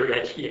made sure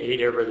that you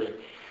ate everything.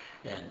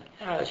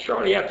 And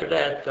shortly after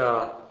that,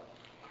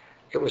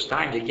 it was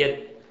time to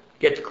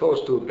get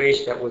close to a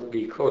base that would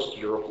be close to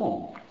your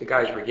home. The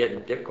guys were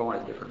going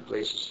to different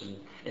places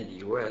in the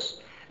U.S.,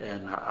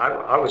 and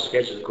I was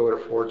scheduled to go to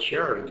Fort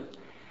Sheridan,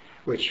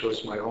 which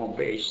was my home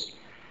base.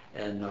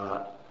 And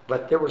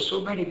but there were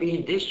so many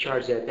being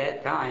discharged at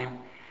that time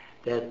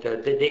that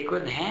they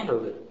couldn't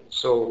handle it.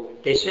 So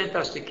they sent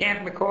us to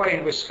Camp McCoy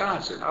in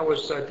Wisconsin. I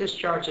was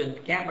discharged in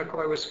Camp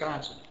McCoy,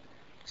 Wisconsin.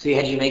 So you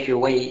had to make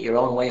your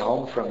own way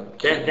home from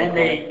Camp Then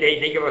McCoy?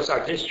 they give us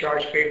our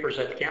discharge papers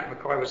at Camp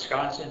McCoy,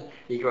 Wisconsin,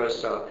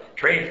 because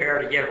train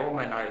fare to get home,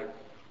 and I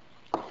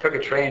took a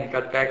train,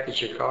 got back to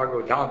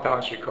Chicago,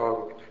 downtown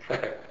Chicago.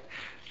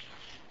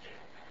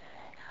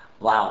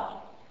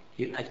 Wow.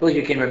 I suppose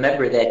you can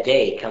remember that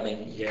day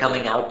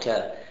coming out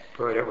to...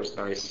 Boy, that was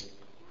nice.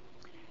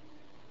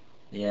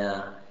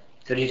 Yeah.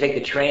 So did you take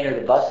the train or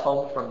the bus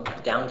home from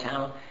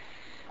downtown?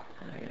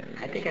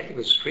 I think it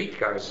was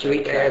streetcars.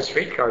 Streetcars. They had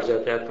streetcars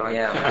at that time.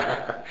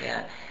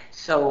 Yeah.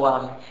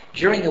 So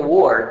during the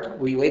war,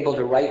 were you able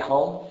to write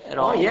home at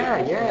all? Oh,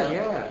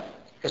 yeah.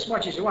 As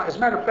much as you want. As a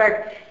matter of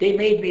fact, they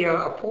made me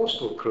a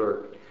postal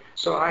clerk.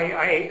 So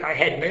I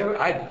had mail.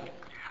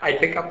 I'd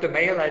pick up the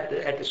mail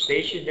at the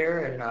station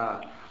there and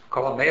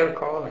call mail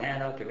call and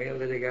hand out the mail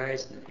to the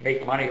guys and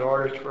make money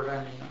orders for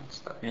them and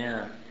stuff.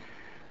 Yeah.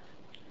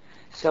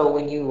 So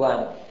when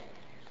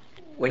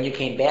you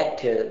came back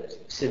to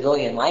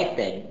civilian life,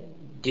 then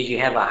did you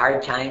have a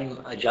hard time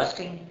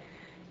adjusting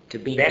to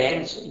being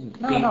back?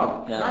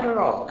 No, not at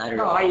all.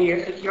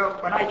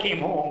 When I came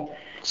home,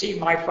 see,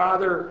 my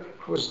father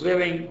was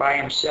living by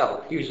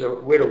himself. He was a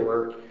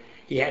widower.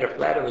 He had a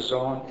flat of his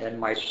own, and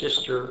my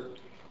sister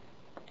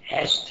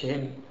asked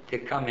him to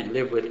come and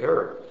live with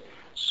her.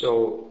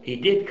 So he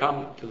did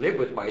come to live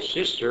with my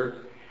sister,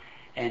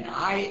 and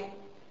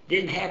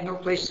didn't have no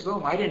place to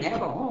go. I didn't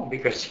have a home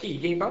because he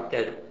gave up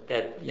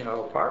that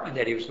apartment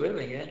that he was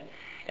living in,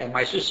 and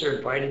my sister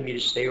invited me to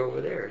stay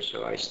over there.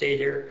 So I stayed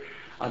there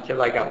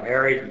until I got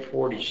married in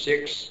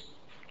 '46,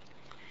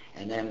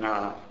 and then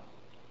I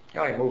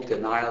moved to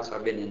Niles.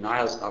 I've been in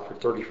Niles now for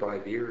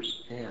 35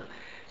 years. Yeah.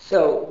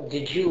 So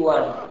did you?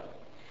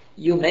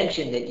 You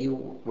mentioned that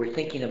you were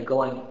thinking of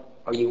going,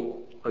 or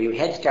you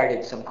had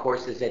started some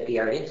courses at the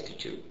Art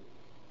Institute.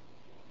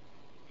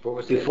 What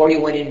was Before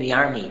you went in the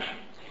Army,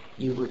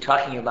 you were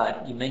talking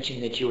about, you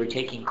mentioned that you were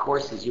taking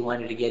courses, you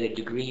wanted to get a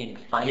degree in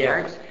fine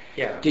arts.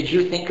 Yeah. Did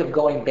you think of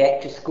going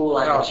back to school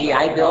on a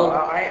GI Bill? No,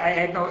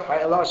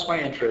 I lost my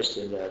interest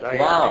in that.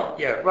 Wow.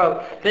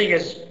 Well, the thing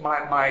is,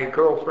 my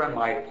girlfriend,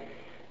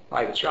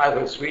 my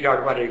childhood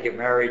sweetheart wanted to get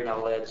married and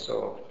all that,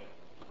 so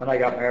when I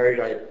got married,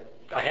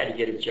 I had to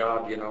get a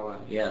job,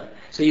 Yeah.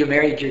 So you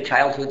married your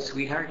childhood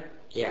sweetheart?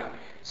 Yeah.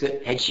 So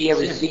had she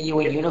ever seen you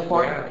in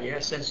uniform? Yeah,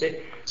 since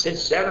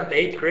 7th,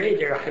 8th grade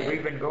there,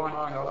 we've been going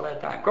on all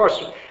that time. Of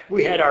course,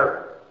 we had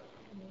our,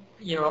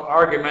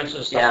 arguments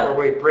and stuff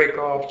where we'd break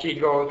off. She'd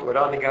go with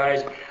other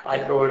guys,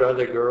 I'd go with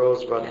other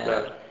girls,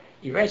 but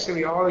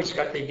eventually we always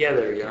got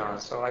together,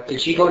 So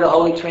Did she go to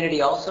Holy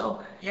Trinity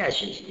also? Yeah,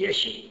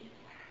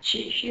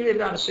 she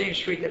lived on the same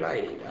street that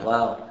I did.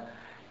 Wow.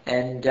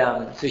 And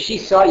so she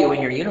saw you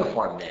in your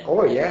uniform then?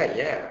 Oh,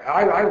 yeah.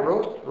 I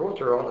wrote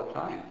her all the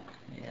time.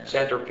 Yeah.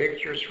 Sent her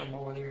pictures from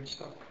over there and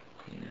stuff.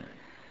 Yeah.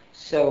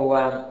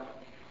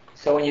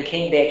 So when you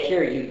came back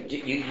here,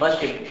 you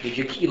must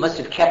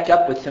have kept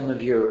up with some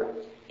of your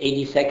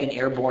 82nd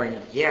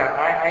Airborne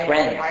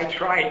friends. I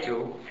tried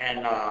to,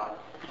 and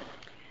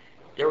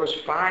there was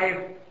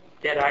 5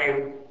 that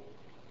I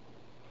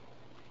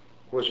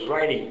was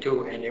writing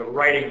to, and they were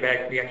writing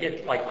back to me. I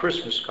get like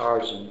Christmas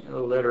cards and a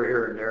letter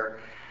here and there,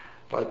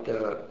 but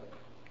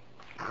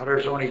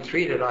there's only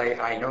 3 that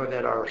I know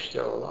that are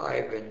still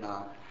alive, and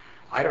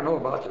I don't know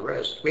about the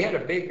rest. We had a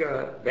big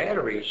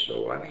battery,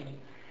 so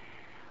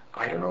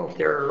I don't know if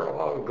they're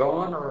all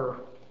gone or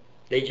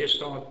they just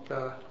don't.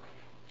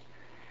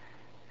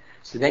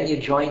 So then you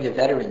joined the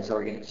Veterans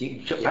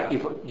Organization. You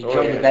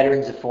joined the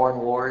Veterans of Foreign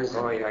Wars.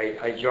 Oh, yeah.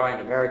 I joined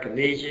American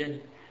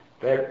Legion,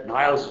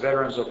 Niles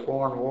Veterans of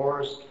Foreign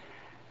Wars,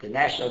 the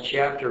national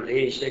chapter of the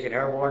 82nd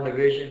Airborne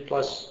Division,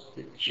 plus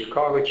the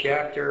Chicago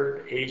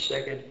chapter,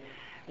 82nd,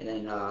 and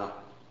then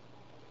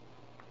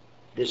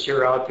this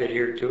here outfit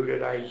here too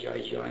that I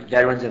joined.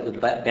 Veterans of the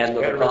Battle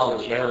of the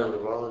Bulge. Battle of the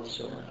Bulge.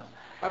 So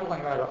I don't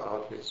like a lot of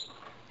outfits.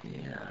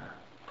 Yeah.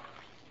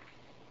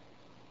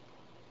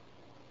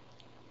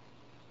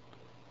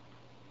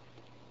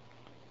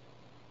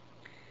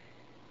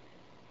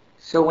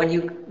 So when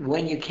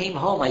you came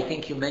home, I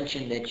think you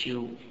mentioned that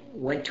you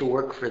went to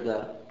work for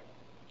the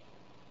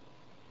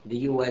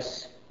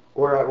U.S.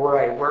 Where I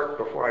worked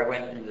before I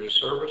went into the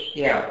service.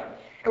 Yeah.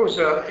 It was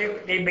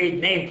they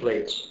made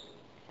nameplates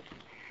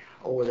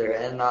over there,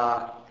 and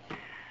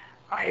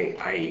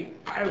I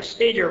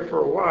stayed there for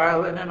a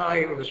while, and then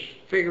I was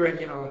figuring,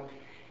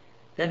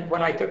 then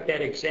when I took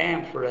that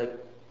exam for that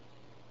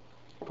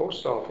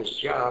post office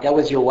job. That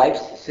was your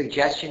wife's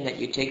suggestion that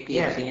you take the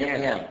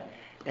exam? Yeah.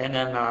 And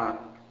then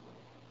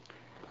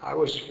I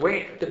was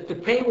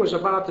the pay was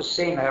about the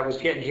same I was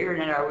getting here,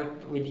 and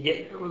then we'd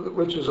get,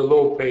 which was a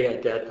low pay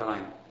at that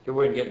time. It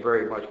wouldn't get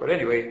very much, but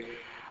anyway,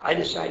 I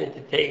decided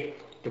to take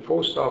the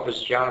post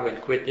office job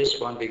and quit this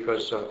one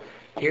because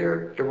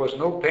here there was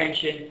no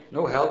pension,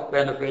 no health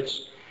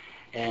benefits,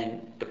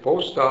 and the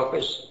post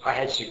office I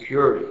had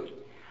security.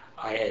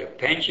 I had a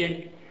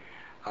pension,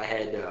 I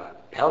had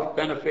health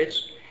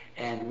benefits,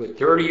 and with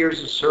 30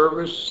 years of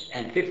service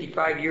and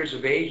 55 years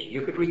of age,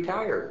 you could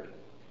retire.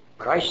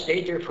 But I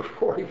stayed there for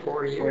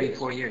 44 years.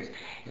 44 years.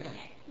 Yeah.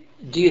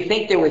 Do you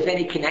think there was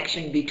any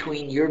connection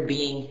between your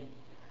being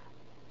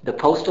the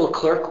postal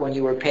clerk when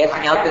you were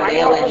passing out the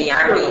mail in the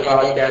Army?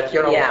 About that,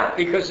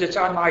 because it's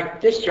on my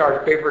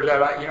discharge papers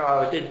that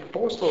I did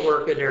postal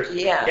work in there.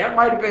 Yeah. That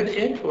might have been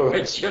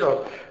influence,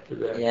 to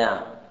that.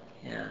 Yeah.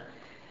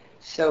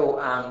 So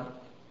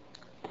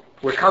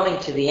we're coming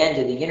to the end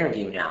of the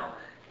interview now,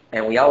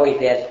 and we always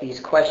ask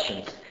these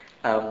questions.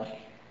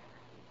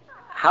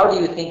 How do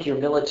you think your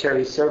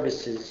military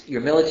service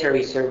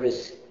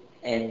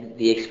and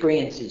the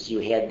experiences you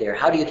had there,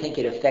 how do you think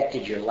it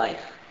affected your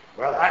life?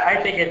 Well, I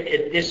think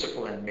it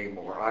disciplined me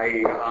more.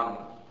 I'm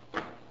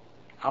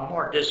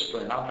more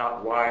disciplined. I'm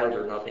not wild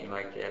or nothing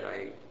like that.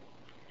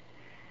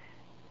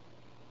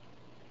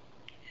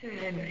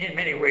 In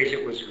many ways,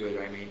 it was good.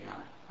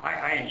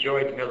 I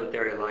enjoyed the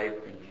military life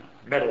and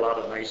met a lot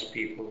of nice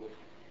people.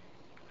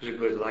 It was a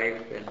good life,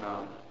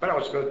 but it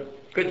was good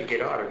to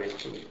get out of it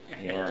too.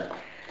 Yeah.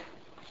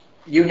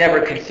 You never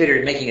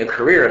considered making a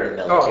career in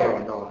the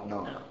military?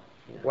 No.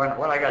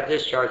 When I got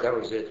discharged, that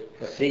was it.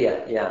 See ya,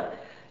 yeah.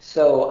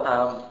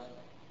 So,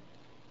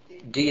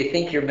 do you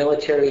think your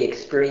military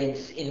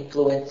experience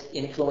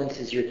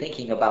influences your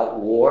thinking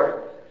about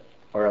war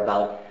or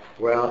about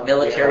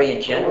military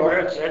in general?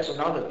 Well, that's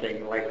another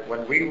thing. Like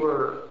when we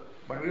were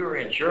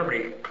in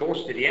Germany,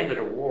 close to the end of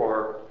the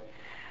war,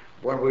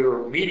 when we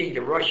were meeting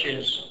the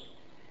Russians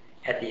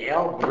at the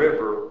Elbe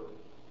River,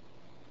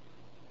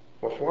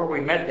 before we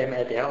met them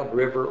at the Elbe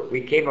River,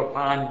 we came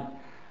upon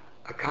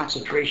a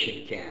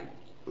concentration camp,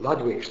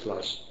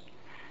 Ludwigslust.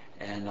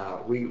 And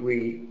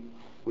we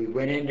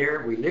went in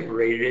there, we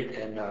liberated it,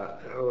 and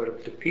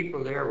the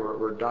people there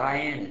were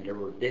dying, and they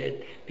were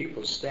dead.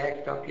 People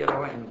stacked up,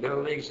 in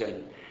buildings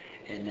and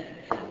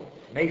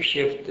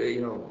makeshift,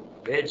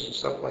 beds and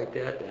stuff like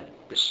that. And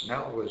the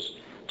smell was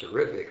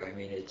terrific. I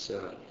mean, it's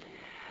the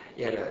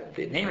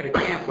name of the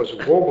camp was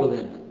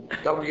Woblin,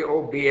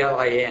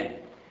 Woblin,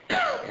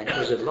 and it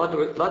was at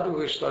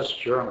Ludwigslust,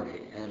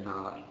 Germany. And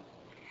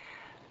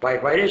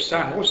by this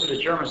time, most of the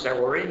Germans that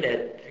were in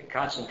that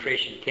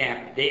concentration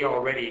camp, they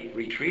already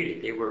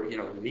retreated. They were,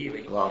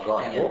 leaving. Well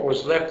gone, and yeah. what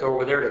was left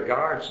over there, the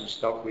guards and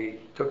stuff, we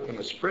took them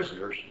as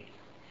prisoners,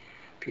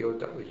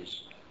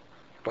 POWs.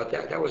 But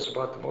that was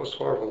about the most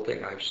horrible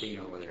thing I've seen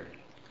over there.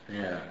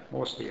 Yeah.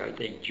 Mostly, I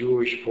think,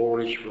 Jewish,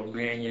 Polish,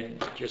 Romanian,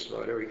 just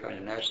about every kind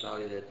of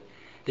nationality that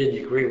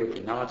didn't agree with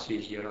the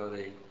Nazis,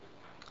 they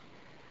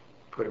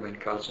put them in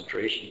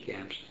concentration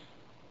camps.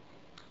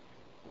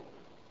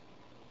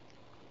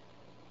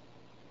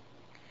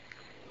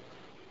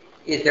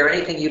 Is there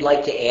anything you'd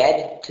like to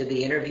add to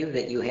the interview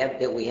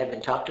that we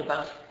haven't talked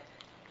about?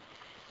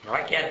 No,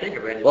 I can't think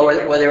of anything. Well,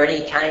 were there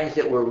any times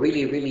that were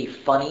really, really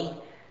funny?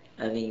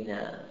 I mean,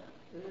 a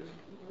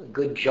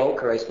good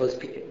joke, or I suppose...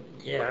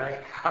 Yeah,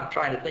 I'm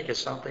trying to think of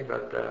something,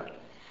 but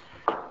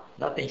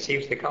nothing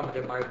seems to come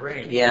into my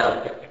brain.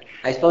 Yeah,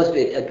 I suppose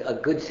a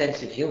good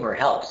sense of humor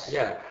helps.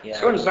 Yeah. Yeah. As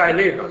soon as I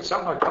leave,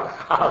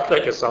 I'll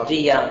think of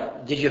something.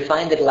 Did you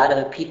find that a lot of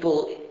the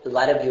people, a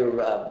lot of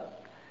your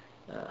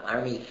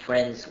Army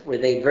friends, were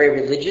they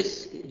very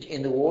religious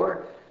in the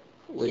war?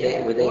 Were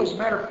they, well, as a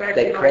matter of fact,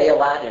 they pray a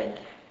lot? And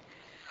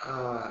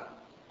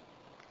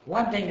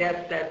one thing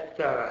that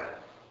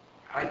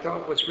I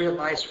thought was real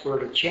nice were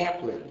the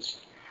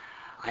chaplains.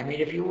 I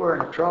mean, if you were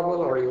in trouble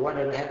or you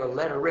wanted to have a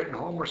letter written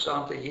home or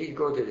something, you'd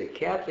go to the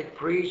Catholic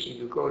priest, you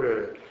could go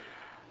to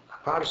a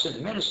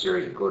Protestant minister,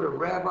 you could go to a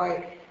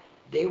rabbi.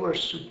 They were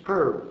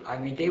superb. I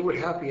mean, they would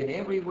help you in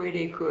every way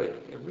they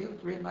could. They're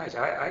real nice.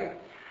 I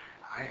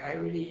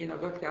really,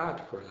 looked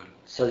out for them.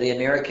 So the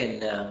American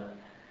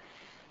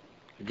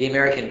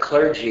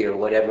clergy or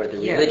whatever, the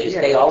religious,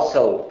 they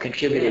also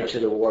contributed to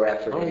the war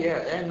effort. Oh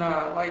yeah, and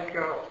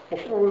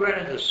before we went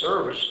into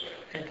service,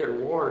 into the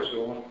war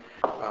zone,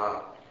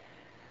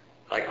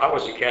 like I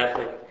was a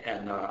Catholic,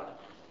 and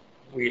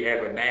we'd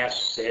have a mass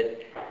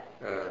said.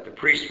 The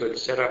priest would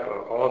set up an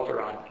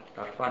altar on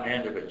the front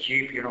end of a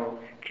Jeep,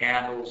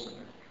 candles and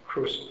a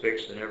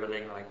crucifix and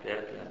everything like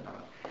that, and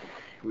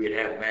we'd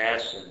have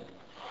mass, and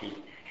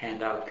he'd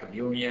hand out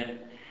communion,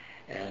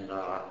 and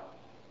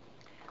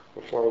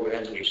before we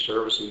ended the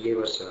service, he gave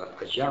us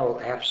a general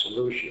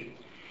absolution.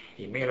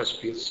 He made us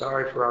feel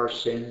sorry for our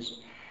sins,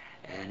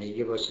 and he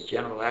gave us a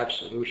general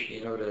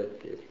absolution,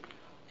 that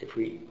if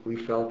we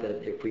felt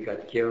that if we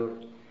got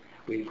killed,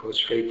 we'd go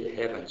straight to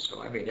heaven.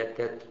 So, I mean,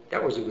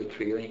 that was a good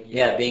feeling.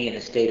 Yeah, being in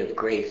a state of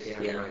grace. Yeah.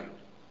 Yeah. Right.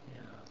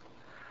 Yeah.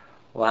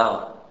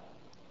 Wow.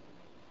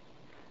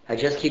 I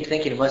just keep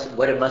thinking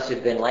what it must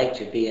have been like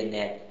to be in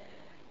that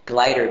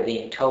glider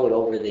being towed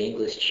over the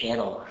English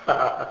Channel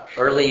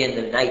early in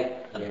the night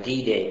of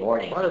D-Day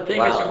morning. Well, the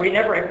thing is, we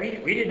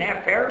didn't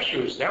have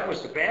parachutes. That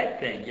was the bad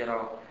thing,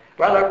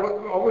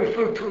 Well, we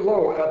flew too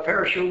low. A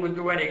parachute wouldn't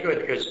do any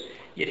good because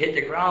you'd hit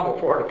the ground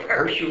before the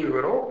parachute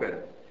would open.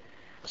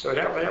 So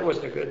that was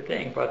the good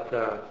thing. But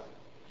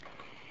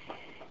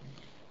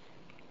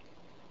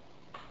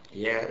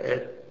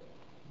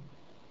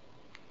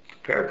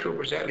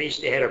paratroopers, at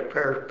least they had a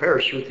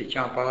parachute to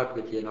jump out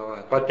with,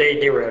 But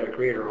they were at a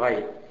greater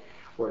height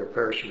where the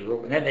parachute would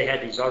open. And then they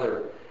had these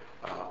other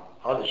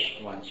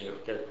ones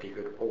that they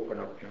could open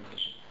up,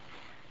 just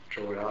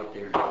throw it out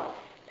there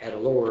at a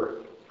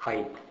lower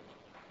height.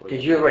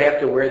 Did you ever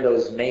have to wear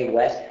those Mae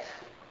Wests?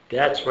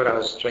 That's what I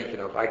was thinking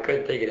of. I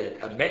couldn't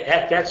think of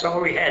that. That's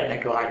all we had in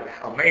the glider,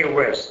 a Mae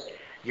West.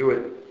 You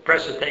would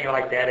press a thing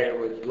like that and it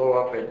would blow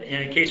up. And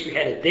in case we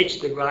had to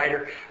ditch the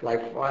glider,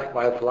 like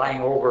while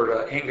flying over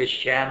the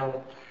English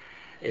Channel,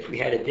 if we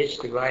had to ditch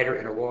the glider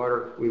in the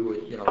water, we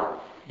would,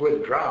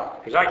 wouldn't drown.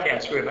 Because I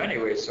can't swim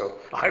anyway, so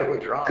I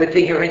would drown. Good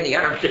thing you're in the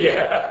Army.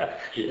 Yeah.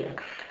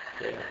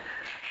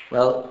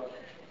 Well,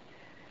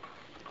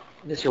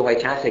 Mr.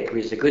 Wojtaszek,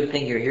 it's a good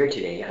thing you're here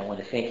today. I want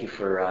to thank you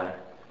for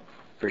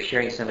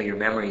sharing some of your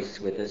memories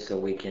with us so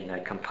we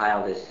can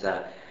compile this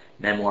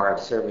memoir of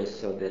service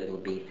so that it'll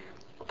be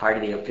part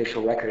of the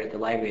official record at the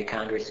Library of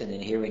Congress and then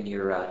here in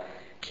your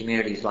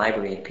community's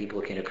library, and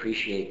people can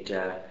appreciate,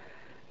 the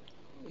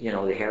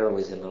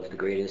heroism of the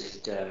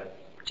greatest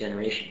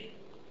generation.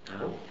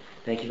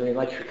 Thank you very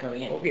much for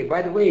coming in. Okay,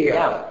 by the way,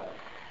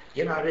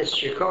 this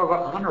Chicago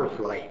honor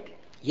flight.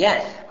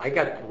 Yes. I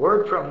got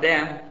word from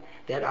them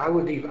that I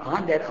would be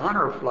on that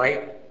honor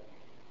flight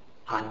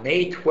on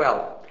May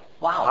 12th.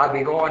 Wow. I'll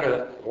be going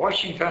to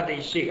Washington,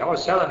 D.C. I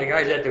was telling the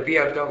guys at the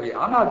VFW,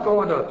 I'm not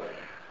going to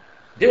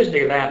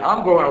Disneyland,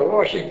 I'm going to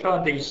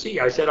Washington, D.C.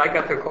 I said, I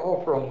got the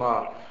call from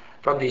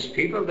from these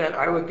people that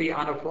I would be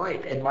on a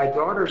flight. And my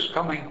daughter's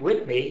coming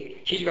with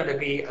me. She's going to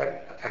be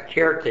a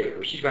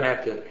caretaker. She's going to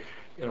have to,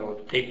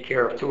 take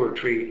care of 2 or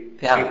 3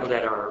 people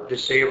that are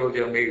disabled.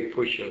 They'll maybe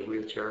push a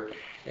wheelchair.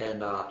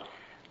 And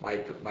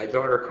my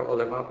daughter called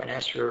them up and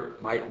asked her,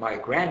 my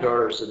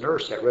granddaughter is a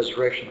nurse at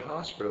Resurrection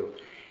Hospital.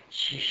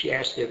 She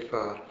asked if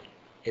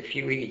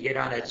we could get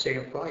on that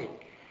same flight.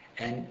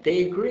 And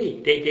they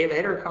agreed. They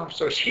let her come,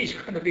 so she's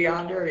going to be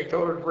on there. They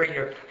told her to bring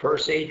her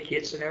first aid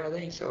kits and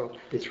everything. So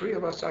the 3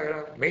 of us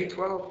are May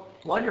 12th,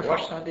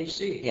 Washington,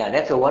 D.C. Yeah,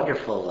 that's a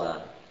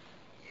wonderful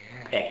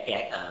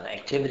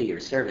activity or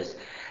service.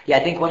 Yeah, I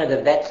think one of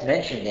the vets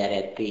mentioned that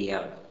at the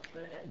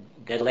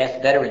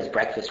last Veterans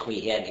Breakfast we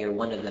had here.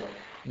 One of the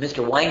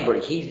Mr.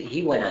 Weinberg,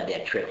 he went on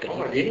that trip,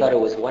 and he thought it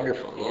was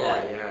wonderful.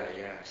 Yeah.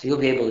 So you'll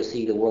be able to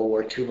see the World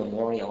War II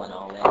memorial and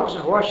all that. I was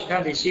in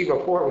Washington, D.C.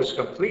 before it was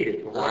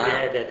completed, before they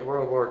had that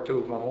World War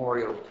II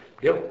memorial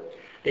built.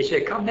 They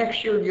said, come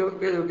next year and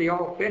it'll be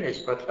all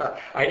finished, but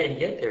I didn't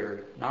get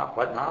there.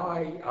 But now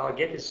I'll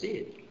get to see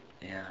it.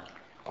 Yeah.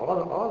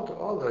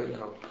 All the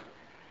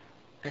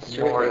That's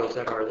memorials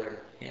terrific. that are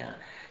there. Yeah.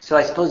 So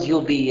I suppose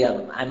you'll be,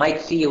 I might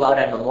see you out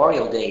on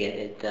Memorial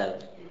Day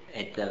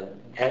at the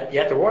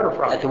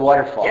waterfront. At the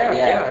waterfall.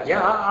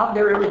 Yeah. I'm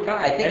there every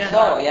time. I think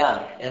so.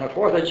 Yeah. And the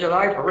 4th of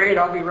July parade,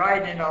 I'll be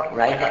riding in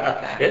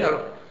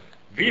a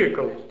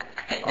vehicle,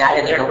 Not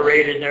in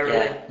decorated and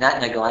everything. Yeah,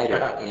 not in a glider.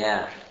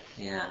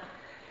 Yeah.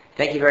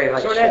 Thank you very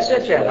much. So that's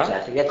it then, huh?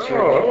 Wojtaszek. That's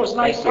it was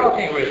nice Thank you.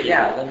 talking with you.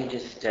 Yeah. Let me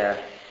just let's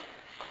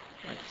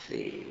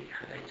see.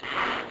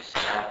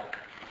 Stop.